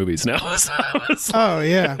about other movies now. Oh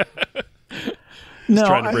yeah. No,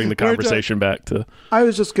 trying to bring the conversation back to. I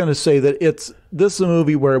was just going to say that this is a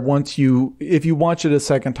movie where if you watch it a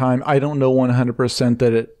second time, I don't know 100%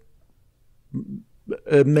 that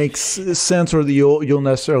it makes sense or that you'll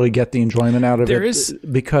necessarily get the enjoyment out of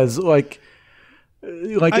it because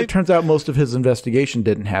it turns out most of his investigation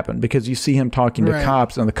didn't happen because you see him talking to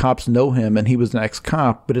cops and the cops know him and he was an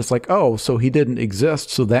ex-cop, but it's like, oh, so he didn't exist.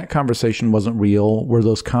 So that conversation wasn't real. Were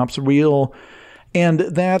those cops real? And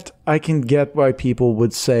that I can get why people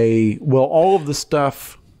would say, well, all of the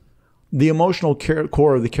stuff, the emotional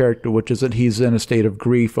core of the character, which is that he's in a state of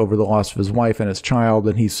grief over the loss of his wife and his child.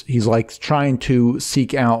 And he's like trying to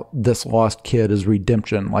seek out this lost kid as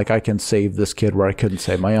redemption. Like, I can save this kid where I couldn't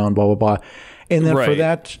save my own, blah, blah, blah. And then for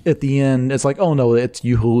that, at the end, it's like, oh, no, it's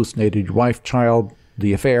you hallucinated your wife, child,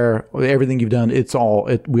 the affair, everything you've done.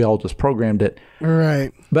 We all just programmed it.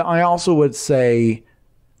 Right. But I also would say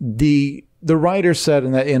the writer said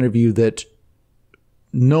in that interview that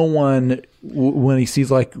no one, when he sees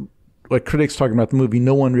like critics talking about the movie,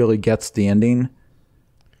 no one really gets the ending.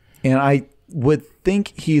 And I would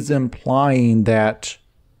think he's implying that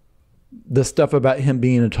the stuff about him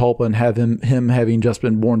being a tulpa and him having just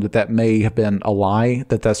been born, that may have been a lie,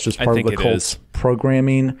 that's just part of the cult's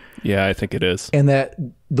programming. Yeah, I think it is. And that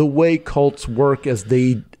the way cults work is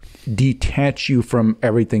they detach you from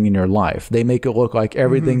everything in your life. They make it look like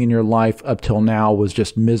everything in your life up till now was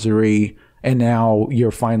just misery, and now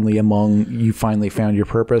you finally found your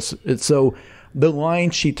purpose. So the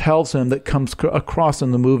line she tells him that comes across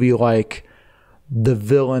in the movie like the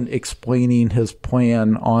villain explaining his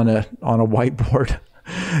plan on a whiteboard.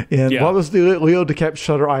 And what was the Leo DeCap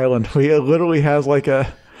Shutter Island? He literally has like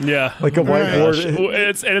a whiteboard.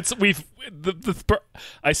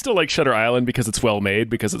 I still like Shutter Island because it's well made,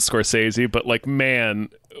 because it's Scorsese, but like, man,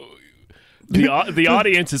 the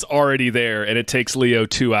audience is already there and it takes Leo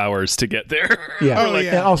 2 hours to get there.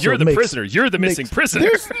 Also, you're the prisoner, you're the missing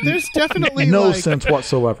prisoner. There's definitely no sense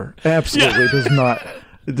whatsoever. Absolutely does not.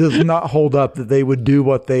 It does not hold up that they would do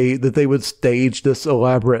that they would stage this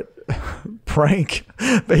elaborate prank,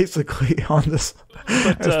 basically, on this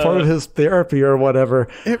as part of his therapy or whatever.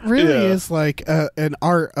 It really is like an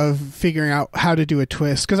art of figuring out how to do a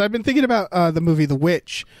twist. Because I've been thinking about the movie The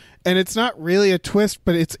Witch, and it's not really a twist,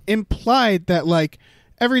 but it's implied that like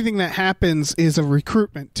everything that happens is a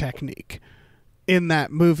recruitment technique in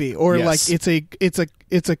that movie, or like it's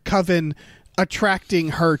a coven attracting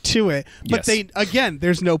her to it. But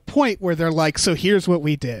there's no point where they're like, so here's what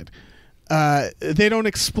we did. They don't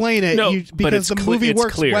explain it because the movie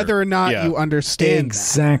works clear. Whether or not you understand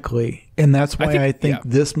exactly that. And that's why I think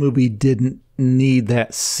this movie didn't need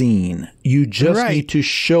that scene. You just need to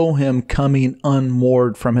show him coming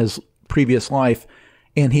unmoored from his previous life,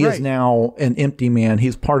 and he is now an empty man.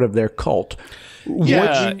 He's part of their cult.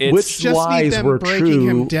 Which lies were true?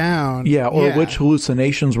 Him down. Which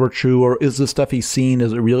hallucinations were true, or is the stuff he's seen,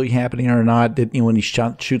 is it really happening or not? When he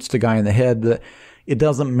shoots the guy in the head, it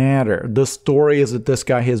doesn't matter. The story is that this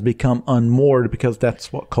guy has become unmoored because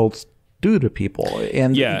that's what cults do to people.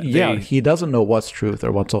 And he doesn't know what's truth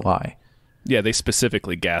or what's a lie. Yeah, they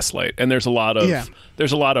specifically gaslight. And there's a lot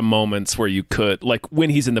of moments where you could, like when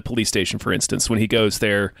he's in the police station, for instance, when he goes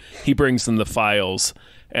there, he brings them the files,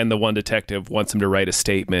 and the one detective wants him to write a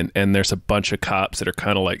statement, and there's a bunch of cops that are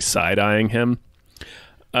kind of like side-eyeing him.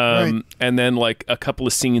 And then like a couple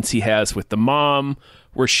of scenes he has with the mom,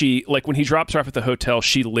 where she, like when he drops her off at the hotel,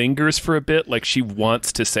 she lingers for a bit, like she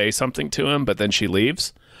wants to say something to him, but then she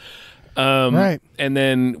leaves. And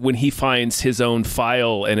then when he finds his own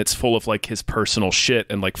file and it's full of like his personal shit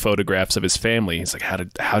and like photographs of his family, he's like,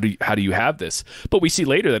 how do you have this? But we see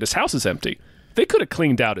later that his house is empty. They could have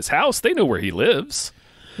cleaned out his house. They know where he lives.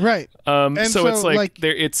 Right. And so it's like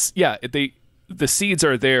there. The seeds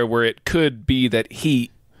are there where it could be that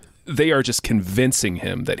they are just convincing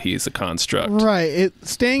him that he's a construct. Right.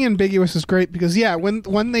 Staying ambiguous is great because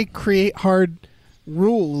when they create hard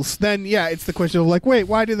rules, then it's the question of like, wait,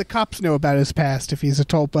 why do the cops know about his past if he's a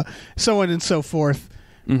tulpa, so on and so forth.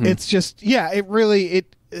 It's just it really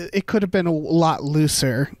it could have been a lot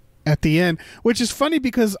looser at the end, which is funny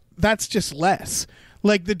because that's just less.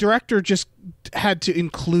 Like the director just had to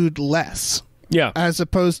include less, as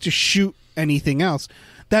opposed to shoot anything else.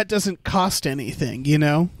 That doesn't cost anything, you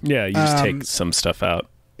know? Yeah, you just take some stuff out.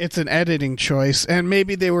 It's an editing choice, and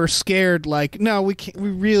maybe they were scared, like, no, we can't.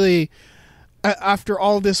 We really, after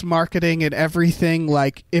all this marketing and everything,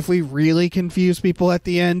 like, if we really confuse people at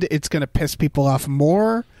the end, it's going to piss people off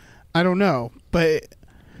more. I don't know, but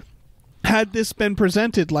had this been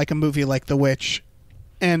presented like a movie like The Witch,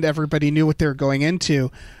 and everybody knew what they were going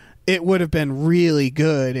into, it would have been really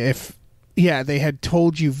good if, they had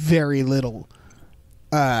told you very little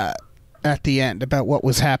at the end about what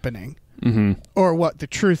was happening or what the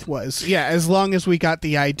truth was. As long as we got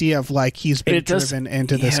the idea of like he's been driven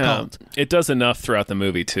into this cult. It does enough throughout the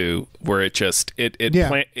movie too, where it just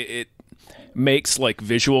it makes like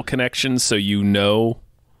visual connections, so you know,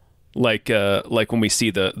 like when we see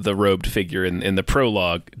the robed figure in the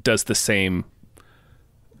prologue does the same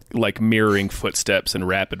like mirroring footsteps and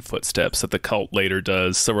rapid footsteps that the cult later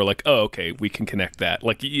does. So we're like, oh, okay, we can connect that.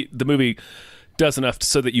 Like the movie does enough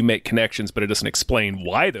so that you make connections, but it doesn't explain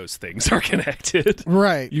why those things are connected.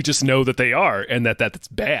 Right. You just know that they are, and that's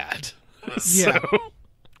bad. So,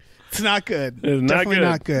 it's not good. It's Definitely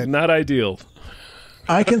not good. Not ideal.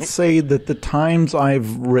 I can say that the times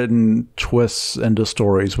I've written twists into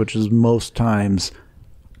stories, which is most times,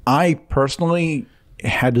 I personally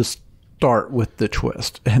had to start with the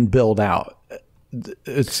twist and build out.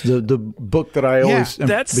 It's the book that I always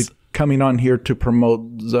coming on here to promote,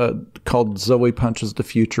 called Zoe Punches the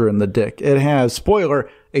Future in the Dick. It has, spoiler,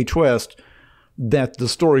 a twist that the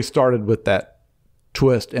story started with that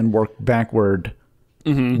twist and worked backward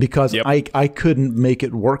because I couldn't make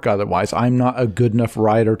it work otherwise. I'm not a good enough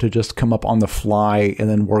writer to just come up on the fly and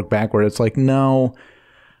then work backward. It's like, no,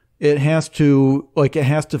 it has to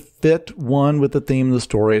fit one with the theme of the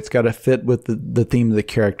story. It's got to fit with the theme of the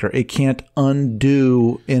character. It can't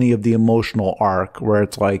undo any of the emotional arc where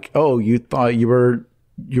it's like, oh, you thought you were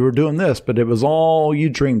doing this, but it was all, you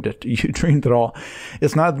dreamed it. You dreamed it all.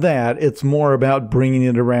 It's not that. It's more about bringing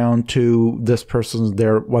it around to this person's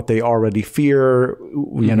what they already fear,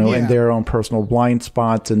 and their own personal blind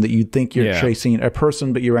spots, and that you think you're chasing a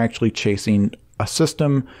person, but you're actually chasing a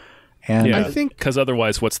system. And I think, because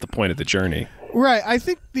otherwise, what's the point of the journey? Right. I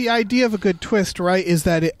think the idea of a good twist, right, is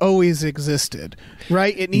that it always existed,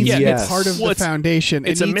 right? It needs to be part of the foundation.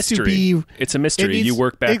 It's a mystery. It's a mystery. You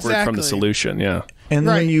work backward from the solution. Yeah. And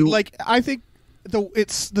then I think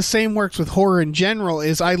it's the same works with horror in general.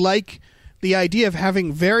 Is I like the idea of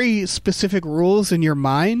having very specific rules in your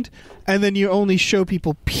mind, and then you only show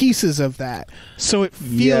people pieces of that, so it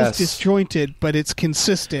feels disjointed, but it's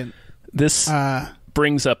consistent. This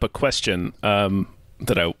brings up a question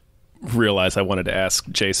that I realized I wanted to ask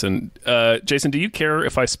Jason. Jason, do you care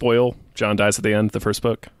if I spoil John dies at the end of the first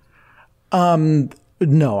book?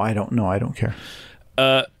 No, I don't. No, I don't care.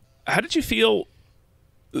 How did you feel?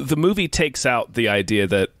 The movie takes out the idea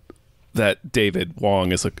that David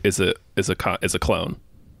Wong is a clone,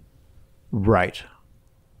 right?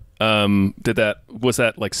 Was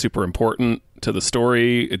that like super important to the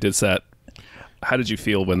story? How did you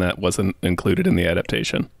feel when that wasn't included in the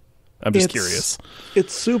adaptation? I'm just curious.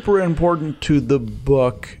 It's super important to the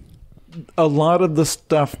book. A lot of the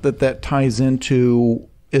stuff that ties into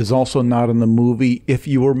is also not in the movie. If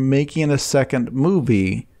you were making a second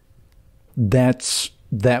movie, that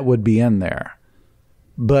would be in there.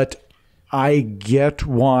 But I get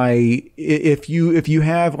why if you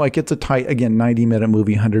have, like, it's a tight, again, 90-minute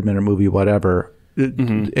movie, 100-minute movie, whatever,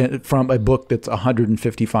 from a book that's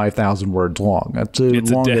 155,000 words long. It's a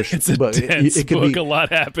longish, it's a dense book. A lot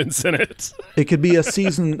happens in it. It could be a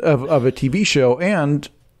season of a TV show, and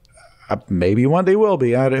maybe one day will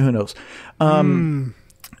be. Who knows?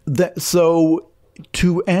 So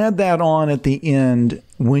to add that on at the end,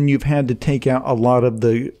 when you've had to take out a lot of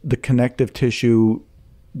the connective tissue,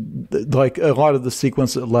 like a lot of the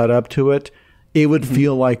sequence that led up to it, it would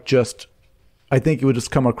feel like just, I think it would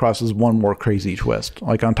just come across as one more crazy twist,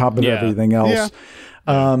 like on top of everything else. Yeah.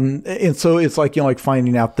 And so it's like, like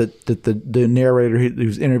finding out that the narrator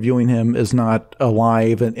who's interviewing him is not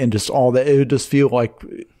alive, and just all that. It would just feel like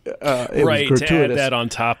it was gratuitous. To add that on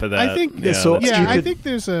top of that. I think I think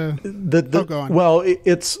there's a go on. Well,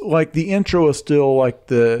 it's like the intro is still like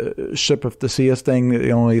the Ship of Theseus thing.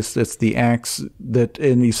 It's the axe that,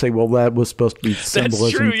 and you say, well, that was supposed to be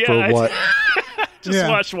symbolism for what.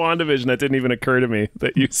 Watched WandaVision. That didn't even occur to me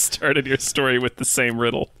that you started your story with the same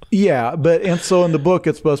riddle. Yeah, and so in the book,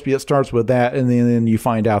 it's supposed to be, it starts with that, and then you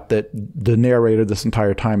find out that the narrator this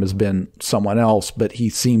entire time has been someone else, but he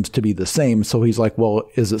seems to be the same. So he's like, well,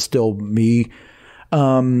 is it still me?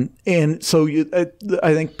 And so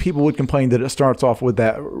I think people would complain that it starts off with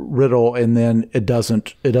that riddle, and then it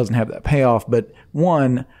doesn't have that payoff. But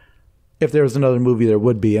one, if there was another movie, there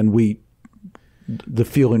would be, and the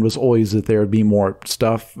feeling was always that there would be more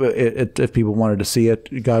stuff if people wanted to see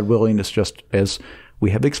it. God willing, it's just, as we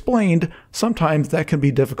have explained, sometimes that can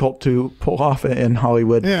be difficult to pull off in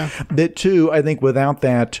Hollywood. Yeah. That too, I think without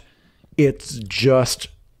that, it's just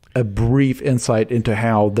a brief insight into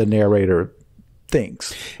how the narrator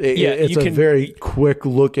thinks. It's a very quick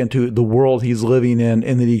look into the world he's living in,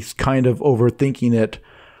 and that he's kind of overthinking it,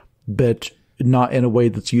 but not in a way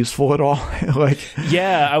that's useful at all.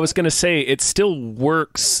 I was going to say, it still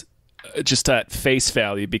works just at face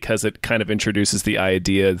value, because it kind of introduces the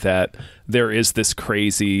idea that there is this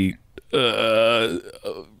crazy other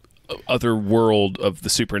world of the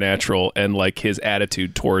supernatural, and like his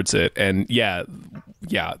attitude towards it. And the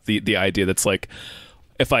idea that's like,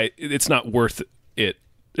 it's not worth it.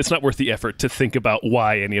 It's not worth the effort to think about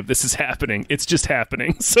why any of this is happening. It's just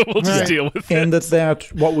happening. So we'll just deal with it. And that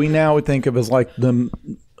what we now would think of as like the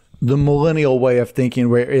millennial way of thinking,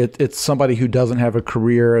 where it's somebody who doesn't have a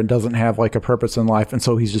career and doesn't have like a purpose in life. And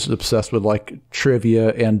so he's just obsessed with like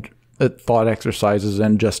trivia and thought exercises,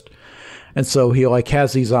 and so he like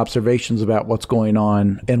has these observations about what's going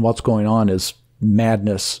on, and what's going on is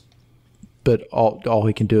madness. But all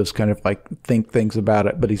he can do is kind of like think things about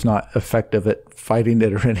it, but he's not effective at fighting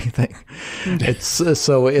it or anything. It's supposed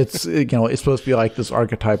to be like this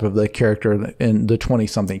archetype of the character, and the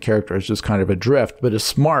 20-something character is just kind of adrift, but is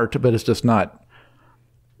smart, but it's just not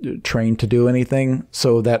trained to do anything.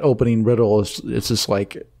 So that opening riddle it's just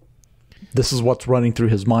like, this is what's running through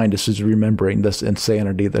his mind. This is remembering this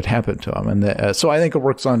insanity that happened to him, and so I think it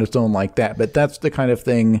works on its own like that. But that's the kind of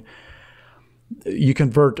thing. You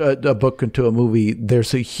convert a book into a movie,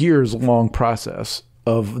 there's a years-long process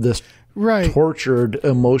of this tortured,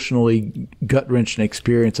 emotionally gut-wrenching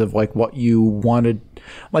experience of like what you wanted.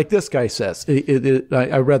 Like this guy says,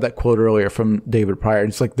 I read that quote earlier from David Pryor.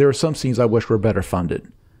 It's like, there are some scenes I wish were better funded.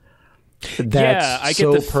 I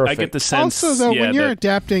get the sense. Also, though, when you're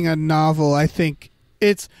adapting a novel, I think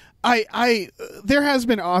it's there has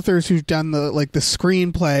been authors who've done the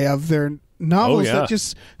screenplay of their novels that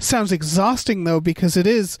just sounds exhausting, though, because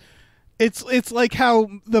it's like how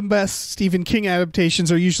the best Stephen King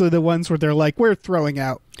adaptations are usually the ones where they're like, we're throwing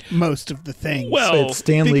out most of the things. Well, it's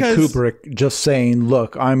Stanley Kubrick just saying,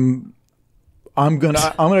 look, I'm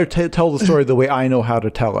gonna tell the story the way I know how to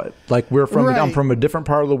tell it. Like I'm from a different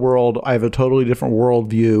part of the world. I have a totally different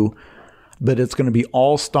worldview. but it's going to be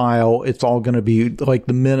all style. It's all going to be like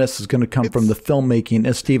the menace is going to come from the filmmaking.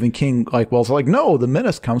 And Stephen King, it's like, no, the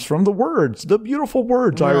menace comes from the words, the beautiful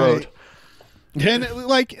words I wrote. And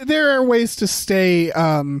like there are ways to stay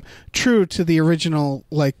true to the original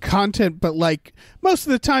content, but like most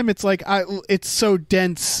of the time it's like it's so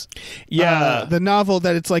dense, the novel,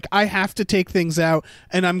 that it's like I have to take things out,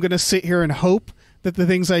 and I'm going to sit here and hope that the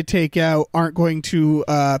things I take out aren't going to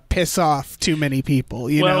piss off too many people.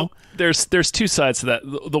 You know, there's two sides to that.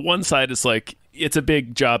 The one side is like, it's a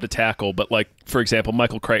big job to tackle, but like for example,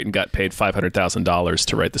 Michael Crichton got paid $500,000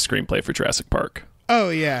 to write the screenplay for Jurassic Park. Oh,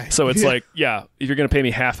 yeah. So it's like, if you're going to pay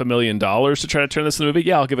me $500,000 to try to turn this into a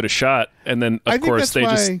movie, I'll give it a shot. And then, of course,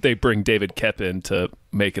 they bring David Koepp in to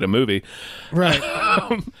make it a movie. Right.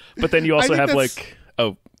 But then you also have what's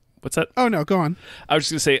that? Oh, no, go on. I was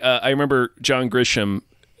just going to say, I remember John Grisham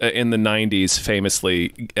in the 90s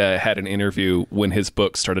famously had an interview when his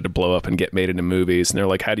book started to blow up and get made into movies. And they're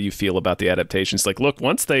like, how do you feel about the adaptations? Like, look,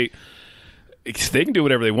 once they can do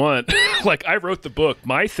whatever they want. Like, I wrote the book.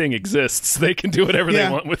 My thing exists. They can do whatever they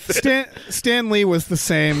want with it. Stan Lee was the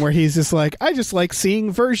same, where he's just like, I just like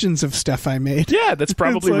seeing versions of stuff I made. Yeah, that's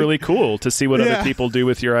probably really cool to see what other people do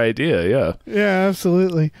with your idea. Yeah. Yeah,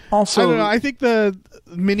 absolutely. Also, I don't know. I think the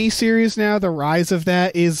miniseries now, the rise of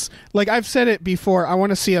that is, like I've said it before, I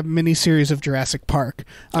want to see a miniseries of Jurassic Park.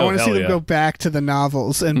 I want to see them go back to the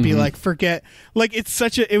novels and be like, forget, like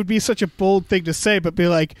it would be such a bold thing to say, but be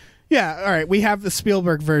like, yeah, all right, we have the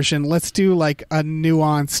Spielberg version. Let's do like a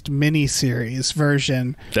nuanced miniseries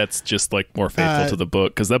version. That's just like more faithful to the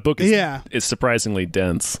book, because that book is surprisingly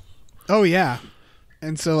dense. Oh, yeah.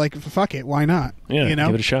 And so like, fuck it, why not? Yeah,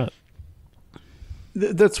 give it a shot.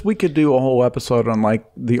 We could do a whole episode on like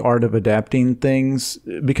the art of adapting things,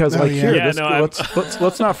 because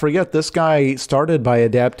let's not forget, this guy started by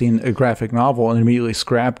adapting a graphic novel and immediately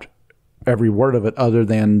scrapped every word of it other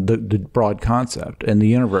than the broad concept and the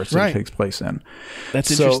universe that it takes place in.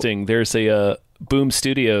 That's interesting. There's a Boom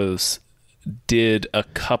Studios did a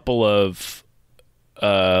couple of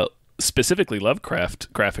specifically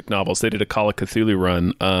Lovecraft graphic novels. They did a Call of Cthulhu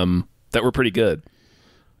run that were pretty good.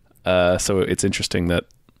 So it's interesting that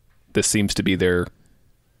this seems to be their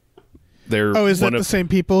is that the same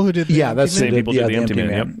people who did the that's the same people who did the Empty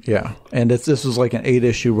Man. Yep. Yeah. And this was like an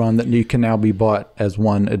 8-issue run that you can now be bought as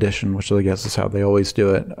one edition, which I guess is how they always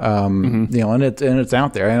do it. And it's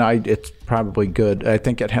out there, and it's probably good. I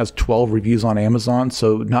think it has 12 reviews on Amazon,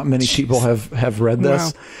 so not many people have read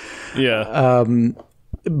this. Wow. Yeah.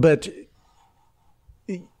 But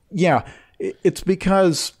yeah, it's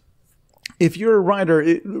because if you're a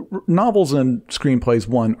writer, novels and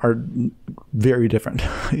screenplays, are very different.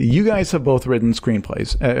 You guys have both written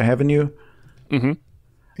screenplays, haven't you? Mm-hmm.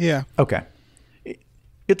 Yeah. Okay.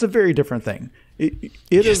 It's a very different thing. It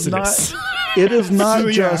is not. It is not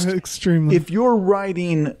just extremely. If you're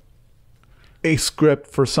writing a script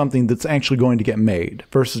for something that's actually going to get made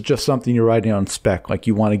versus just something you're writing on spec, like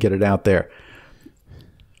you want to get it out there.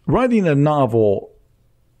 Writing a novel,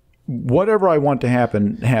 whatever I want to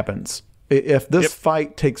happen happens. If this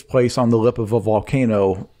fight takes place on the lip of a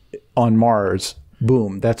volcano on Mars,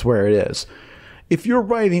 boom, that's where it is. If you're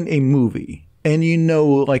writing a movie and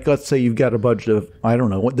like let's say you've got a budget of, I don't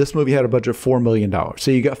know, this movie had a budget of $4 million. So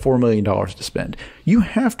you got $4 million to spend. You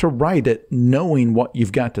have to write it knowing what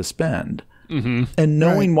you've got to spend and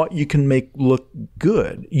knowing what you can make look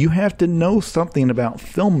good. You have to know something about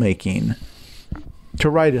filmmaking to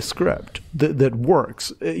write a script that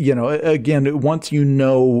works. Again, once you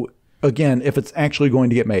know... Again, if it's actually going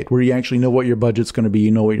to get made, where you actually know what your budget's going to be, you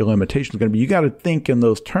know what your limitations are going to be, you got to think in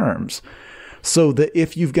those terms. So that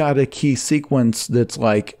if you've got a key sequence that's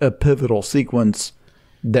like a pivotal sequence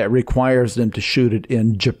that requires them to shoot it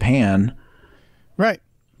in Japan, right?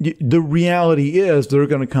 The reality is they're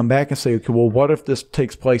going to come back and say, okay, well, what if this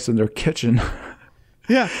takes place in their kitchen?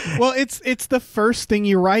 Yeah. Well, it's the first thing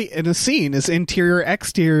you write in a scene is interior,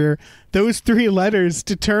 exterior. Those 3 letters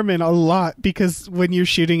determine a lot, because when you're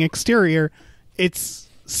shooting exterior, it's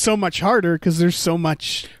so much harder because there's so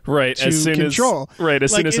much to control.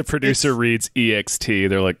 As soon as a producer reads EXT,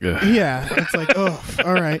 they're like, ugh. Yeah, it's like, oh,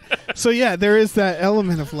 all right. So yeah, there is that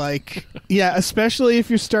element of like, yeah, especially if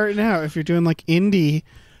you're starting out, if you're doing like indie,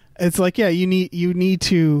 it's like, yeah, you need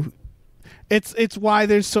to. It's why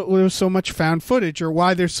there's so much found footage, or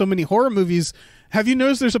why there's so many horror movies Have you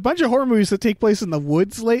noticed there's a bunch of horror movies that take place in the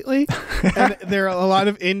woods lately? And there are a lot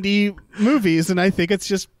of indie movies, and I think it's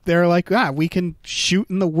just they're like, we can shoot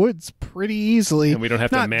in the woods pretty easily. And we don't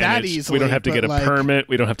have to manage. We don't have to get a permit.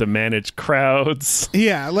 We don't have to manage crowds.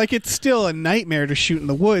 Yeah, like it's still a nightmare to shoot in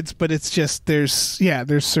the woods, but it's just there's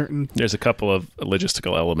certain. There's a couple of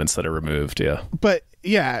logistical elements that are removed. Yeah, but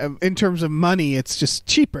yeah, in terms of money, it's just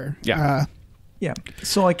cheaper. Yeah,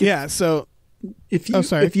 So like, so.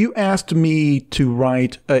 If you asked me to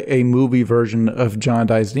write a movie version of John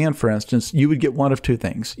Dies Dan, for instance, you would get one of two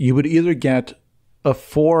things. You would either get a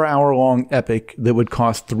 4-hour-long epic that would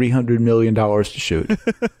cost $300 million to shoot.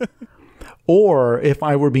 Or, if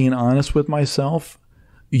I were being honest with myself,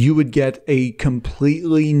 you would get a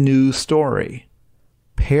completely new story.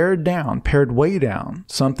 Pared way down.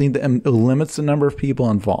 Something that limits the number of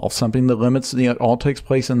people involved. Something that limits, it all takes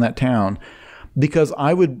place in that town. Because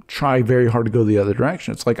I would try very hard to go the other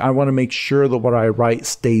direction. It's like I want to make sure that what I write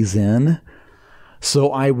stays in.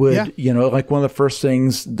 So I would, like one of the first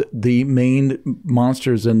things, the main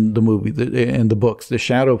monsters in the movie, in the books, the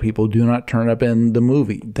shadow people, do not turn up in the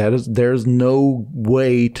movie. There's no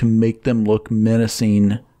way to make them look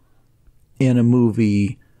menacing in a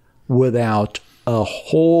movie without a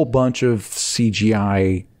whole bunch of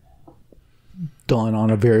CGI done on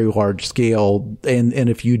a very large scale. And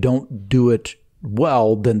if you don't do it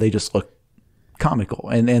well, then they just look comical.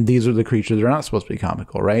 And these are the creatures that are not supposed to be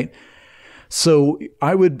comical, right? So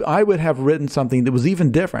I would have written something that was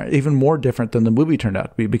even more different than the movie turned out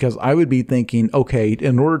to be, because I would be thinking, okay,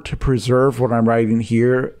 in order to preserve what I'm writing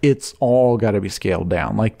here, it's all got to be scaled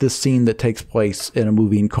down. Like this scene that takes place in a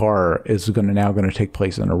moving car is now going to take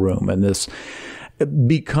place in a room. And this,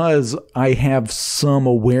 because I have some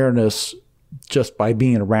awareness just by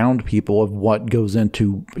being around people of what goes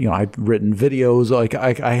into, I've written videos, like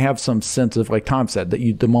I have some sense of, like Tom said,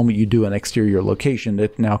 that the moment you do an exterior location,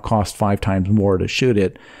 it now costs 5 times more to shoot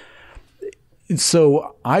it.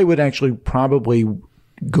 So I would actually probably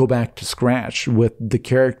go back to scratch with the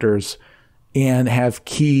characters and have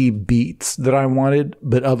key beats that I wanted,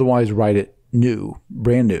 but otherwise write it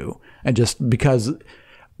brand new. And just because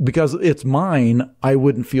it's mine, I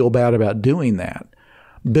wouldn't feel bad about doing that.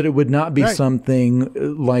 But it would not be something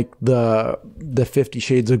like the 50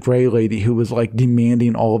 Shades of Grey lady who was like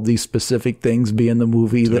demanding all of these specific things be in the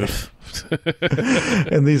movie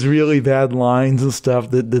and these really bad lines and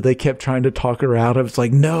stuff that they kept trying to talk her out of. It's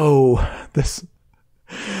like, no,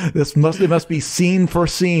 it must be scene for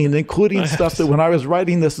scene, including stuff that when I was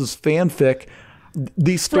writing this as fanfic,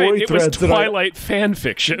 these story threads was Twilight fan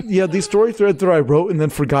fiction. Yeah, these story threads that I wrote and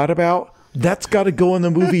then forgot about. That's got to go in the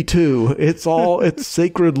movie too. It's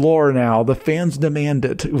sacred lore now. The fans demand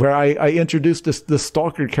it. Where I introduced this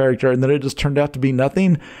stalker character and then it just turned out to be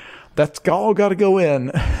nothing. That's all got to go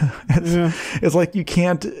in. It's like you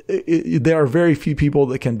can't. There are very few people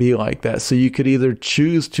that can be like that. So you could either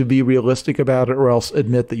choose to be realistic about it or else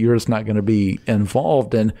admit that you're just not going to be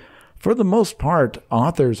involved. And for the most part,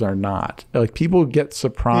 authors are not. Like, people get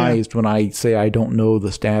surprised when I say I don't know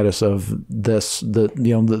the status of this.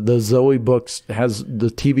 The Zoe books has the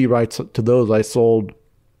TV rights to those I sold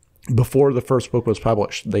before the first book was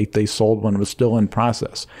published. They sold when it was still in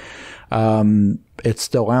process. It's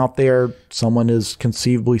still out there. Someone is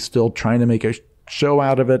conceivably still trying to make a show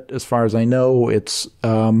out of it. As far as I know, it's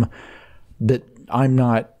that I'm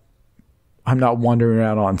not wandering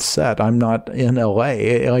around on set. I'm not in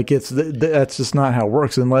LA. Like, that's just not how it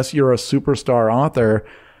works unless you're a superstar author.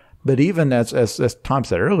 But even as Tom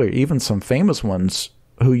said earlier, even some famous ones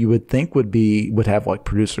who you would think would have like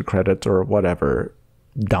producer credits or whatever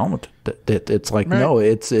don't. It's like, no,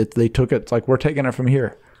 they took it. It's like, we're taking it from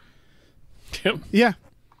here. Yeah.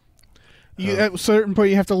 At a certain point,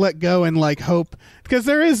 you have to let go and like hope, because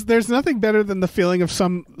there's nothing better than the feeling of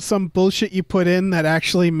some bullshit you put in that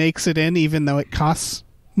actually makes it in, even though it costs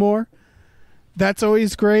more. That's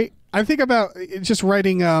always great. I think about just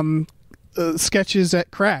writing sketches at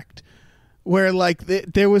Cracked, where like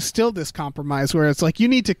there was still this compromise where it's like, you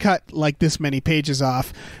need to cut like this many pages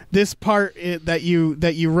off. This part that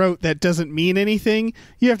you wrote that doesn't mean anything,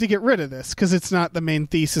 you have to get rid of this because it's not the main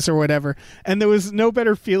thesis or whatever. And there was no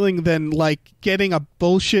better feeling than like getting a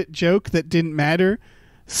bullshit joke that didn't matter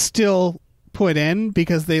still put in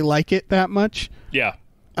because they like it that much. Yeah.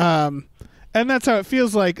 And that's how it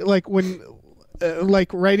feels like when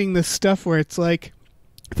like writing this stuff where it's like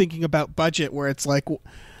thinking about budget, where it's like,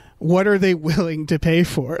 what are they willing to pay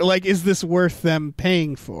for? Like, is this worth them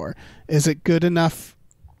paying for? Is it good enough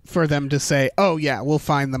for them to say, oh yeah, we'll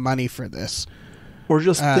find the money for this? Or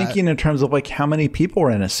just thinking in terms of like how many people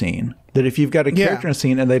are in a scene. That if you've got a character in a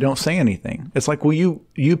scene and they don't say anything, it's like, well,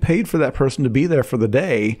 you paid for that person to be there for the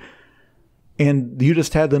day, and you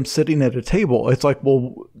just had them sitting at a table. It's like,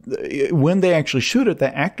 well, when they actually shoot it,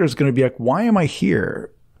 the actor is going to be like, why am I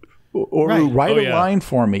here? Or write a line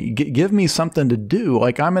for me. Give me something to do.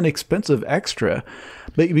 Like, I'm an expensive extra.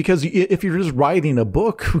 But because if you're just writing a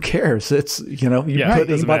book, who cares? It's, you put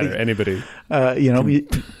anybody.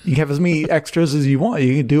 You have as many extras as you want.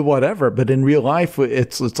 You can do whatever. But in real life,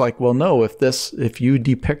 it's like, well, no. If you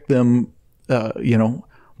depict them,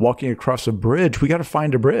 walking across a bridge, we got to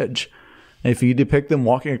find a bridge. And if you depict them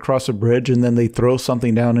walking across a bridge and then they throw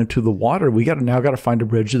something down into the water, we got to find a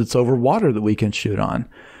bridge that's over water that we can shoot on.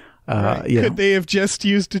 Could they have just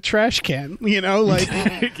used a trash can? Yeah.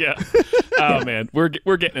 Oh man, we're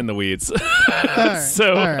getting in the weeds.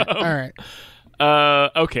 All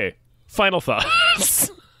right. Okay. Final thoughts.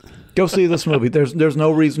 Go see this movie. There's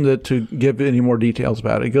no reason to give any more details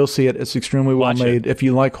about it. Go see it. It's extremely well made. If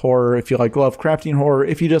you like horror, if you like Lovecraftian horror,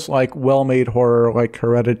 if you just like well-made horror, like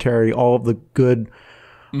Hereditary, all of the good,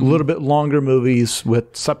 a little bit longer movies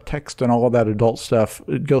with subtext and all of that adult stuff,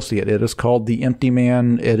 go see it. It is called The Empty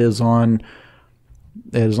Man. It is on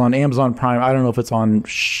Amazon Prime. I don't know if it's on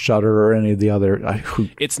Shudder or any of the other.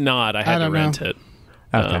 It's not. I had to rent it.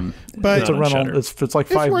 Okay. But it's a rental. It's like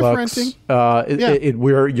 $5.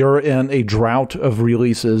 Renting. You're in a drought of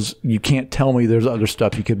releases. You can't tell me there's other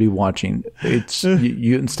stuff you could be watching. It's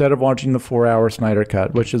you instead of watching the 4-hour Snyder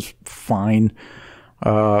Cut, which is fine.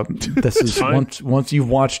 This is once you've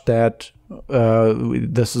watched that,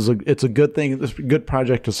 it's a good thing. It's a good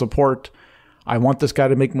project to support. I want this guy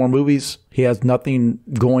to make more movies. He has nothing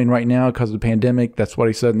going right now because of the pandemic. That's what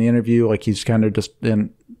he said in the interview. Like, he's kind of just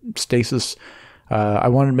in stasis. I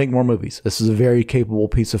want to make more movies. This is a very capable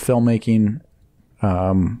piece of filmmaking.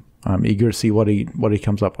 I'm eager to see what he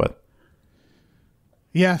comes up with.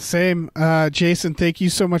 Yeah, same. Jason, thank you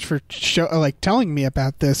so much for telling me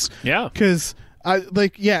about this. Yeah, because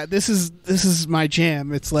this is my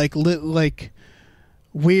jam. It's like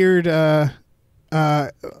weird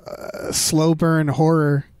slow burn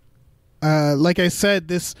horror. Like I said,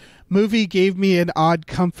 this movie gave me an odd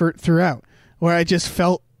comfort throughout, where I just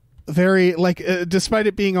felt very despite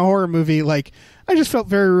it being a horror movie, I just felt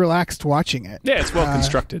very relaxed watching it. Yeah, it's well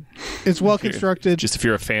constructed. It's well constructed. Just if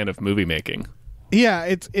you're a fan of movie making. Yeah,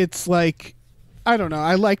 it's like, I don't know.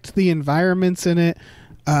 I liked the environments in it,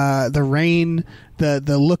 the rain,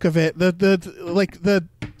 the look of it, the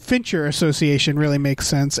Fincher association really makes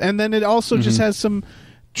sense, and then it also just has some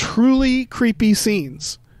truly creepy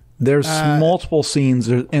scenes. There's multiple scenes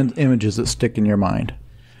and images that stick in your mind.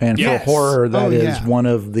 And for horror, that is one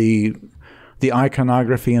of the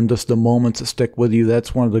iconography and just the moments that stick with you.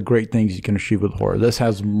 That's one of the great things you can achieve with horror. This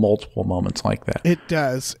has multiple moments like that. It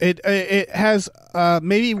does. It has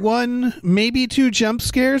maybe one, maybe two jump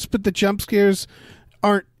scares, but the jump scares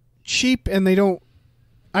aren't cheap, and they don't.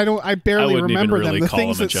 I barely remember really them. The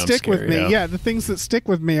things that stick with me, the things that stick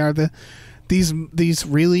with me are these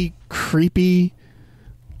really creepy.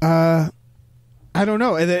 I don't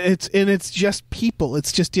know. It's just people.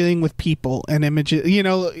 It's just dealing with people and images.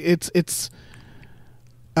 It's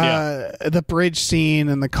the bridge scene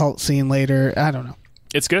and the cult scene later. I don't know.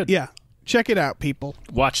 It's good. Yeah, check it out, people.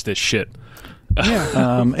 Watch this shit.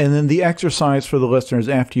 Yeah. And then the exercise for the listeners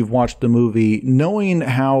after you've watched the movie, knowing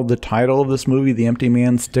how the title of this movie, The Empty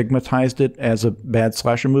Man, stigmatized it as a bad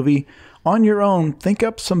slasher movie, on your own, think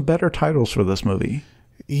up some better titles for this movie.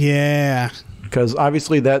 Yeah. Because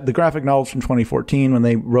obviously the graphic novels from 2014, when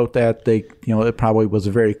they wrote that, it probably was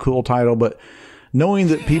a very cool title, but knowing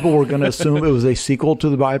that people were going to assume it was a sequel to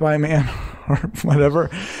The Bye-Bye Man or whatever.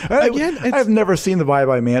 Again, I've never seen The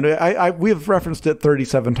Bye-Bye Man. We've referenced it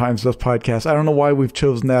 37 times this podcast. I don't know why we've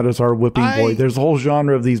chosen that as our whipping boy. There's a whole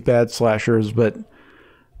genre of these bad slashers, but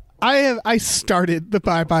I started The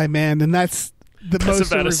Bye-Bye Man, and that's the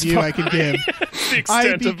most review I can give.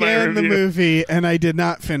 I began the movie and I did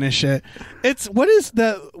not finish it. What is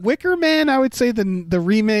the Wicker Man? I would say the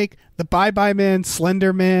remake, the Bye-Bye Man,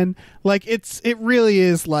 Slender Man. It really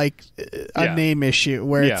is like a name issue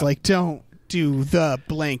where it's like, don't do the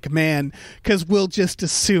blank man because we'll just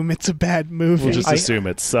assume it's a bad movie. We'll just assume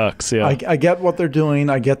it sucks. Yeah, I get what they're doing.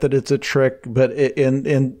 I get that it's a trick, but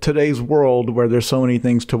in today's world where there's so many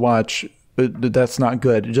things to watch, that's not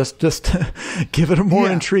good. Just give it a more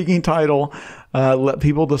intriguing title. Let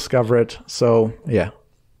people discover it. So yeah.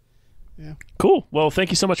 Cool. Well,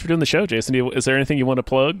 thank you so much for doing the show, Jason. Is there anything you want to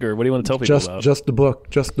plug, or what do you want to tell people about? Just the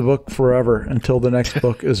book forever until the next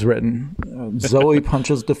book is written. Zoe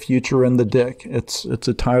punches the future in the dick. It's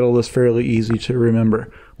a title that's fairly easy to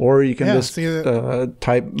remember. Or you can just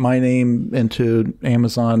type my name into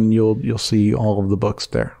Amazon, and you'll see all of the books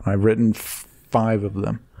there. I've written 5 of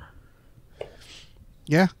them.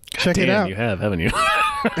 Yeah, check it out. You have, haven't you?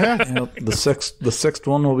 Yeah. The sixth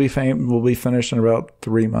one will be finished in about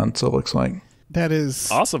 3 months. It looks like. That is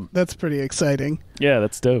awesome. That's pretty exciting. Yeah,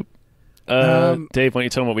 that's dope. Dave, why don't you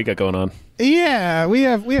tell them what we got going on? Yeah, we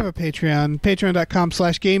have a Patreon,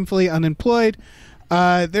 patreon.com/gamefullyunemployed.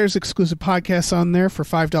 There's exclusive podcasts on there for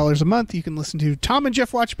 $5 a month. You can listen to Tom and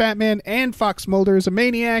Jeff Watch Batman and Fox Mulder is a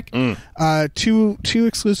Maniac. Two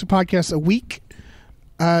exclusive podcasts a week.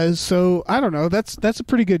 So I don't know. That's a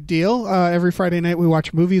pretty good deal. Every Friday night we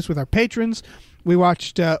watch movies with our patrons. We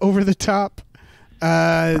watched Over the Top,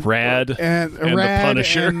 Rad and The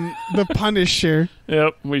Punisher. And The Punisher.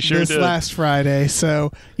 Yep, we sure did. This last Friday.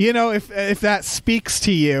 So if that speaks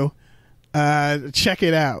to you, check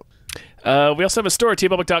it out. We also have a store,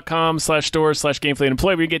 tpublic.com/stores/gamefullyunemployed,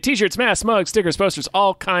 where you get t-shirts, masks, mugs, stickers, posters,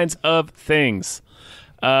 all kinds of things.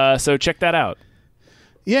 So check that out.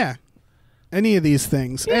 Yeah. Any of these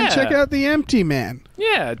things. Yeah. And check out The Empty Man.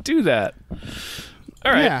 Yeah, do that.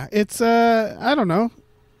 All right. Yeah, it's I don't know.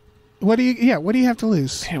 What do you have to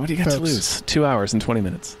lose? Yeah, what do you got to lose? 2 hours and 20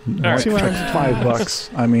 minutes. All right. $5.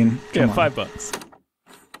 I mean, $5.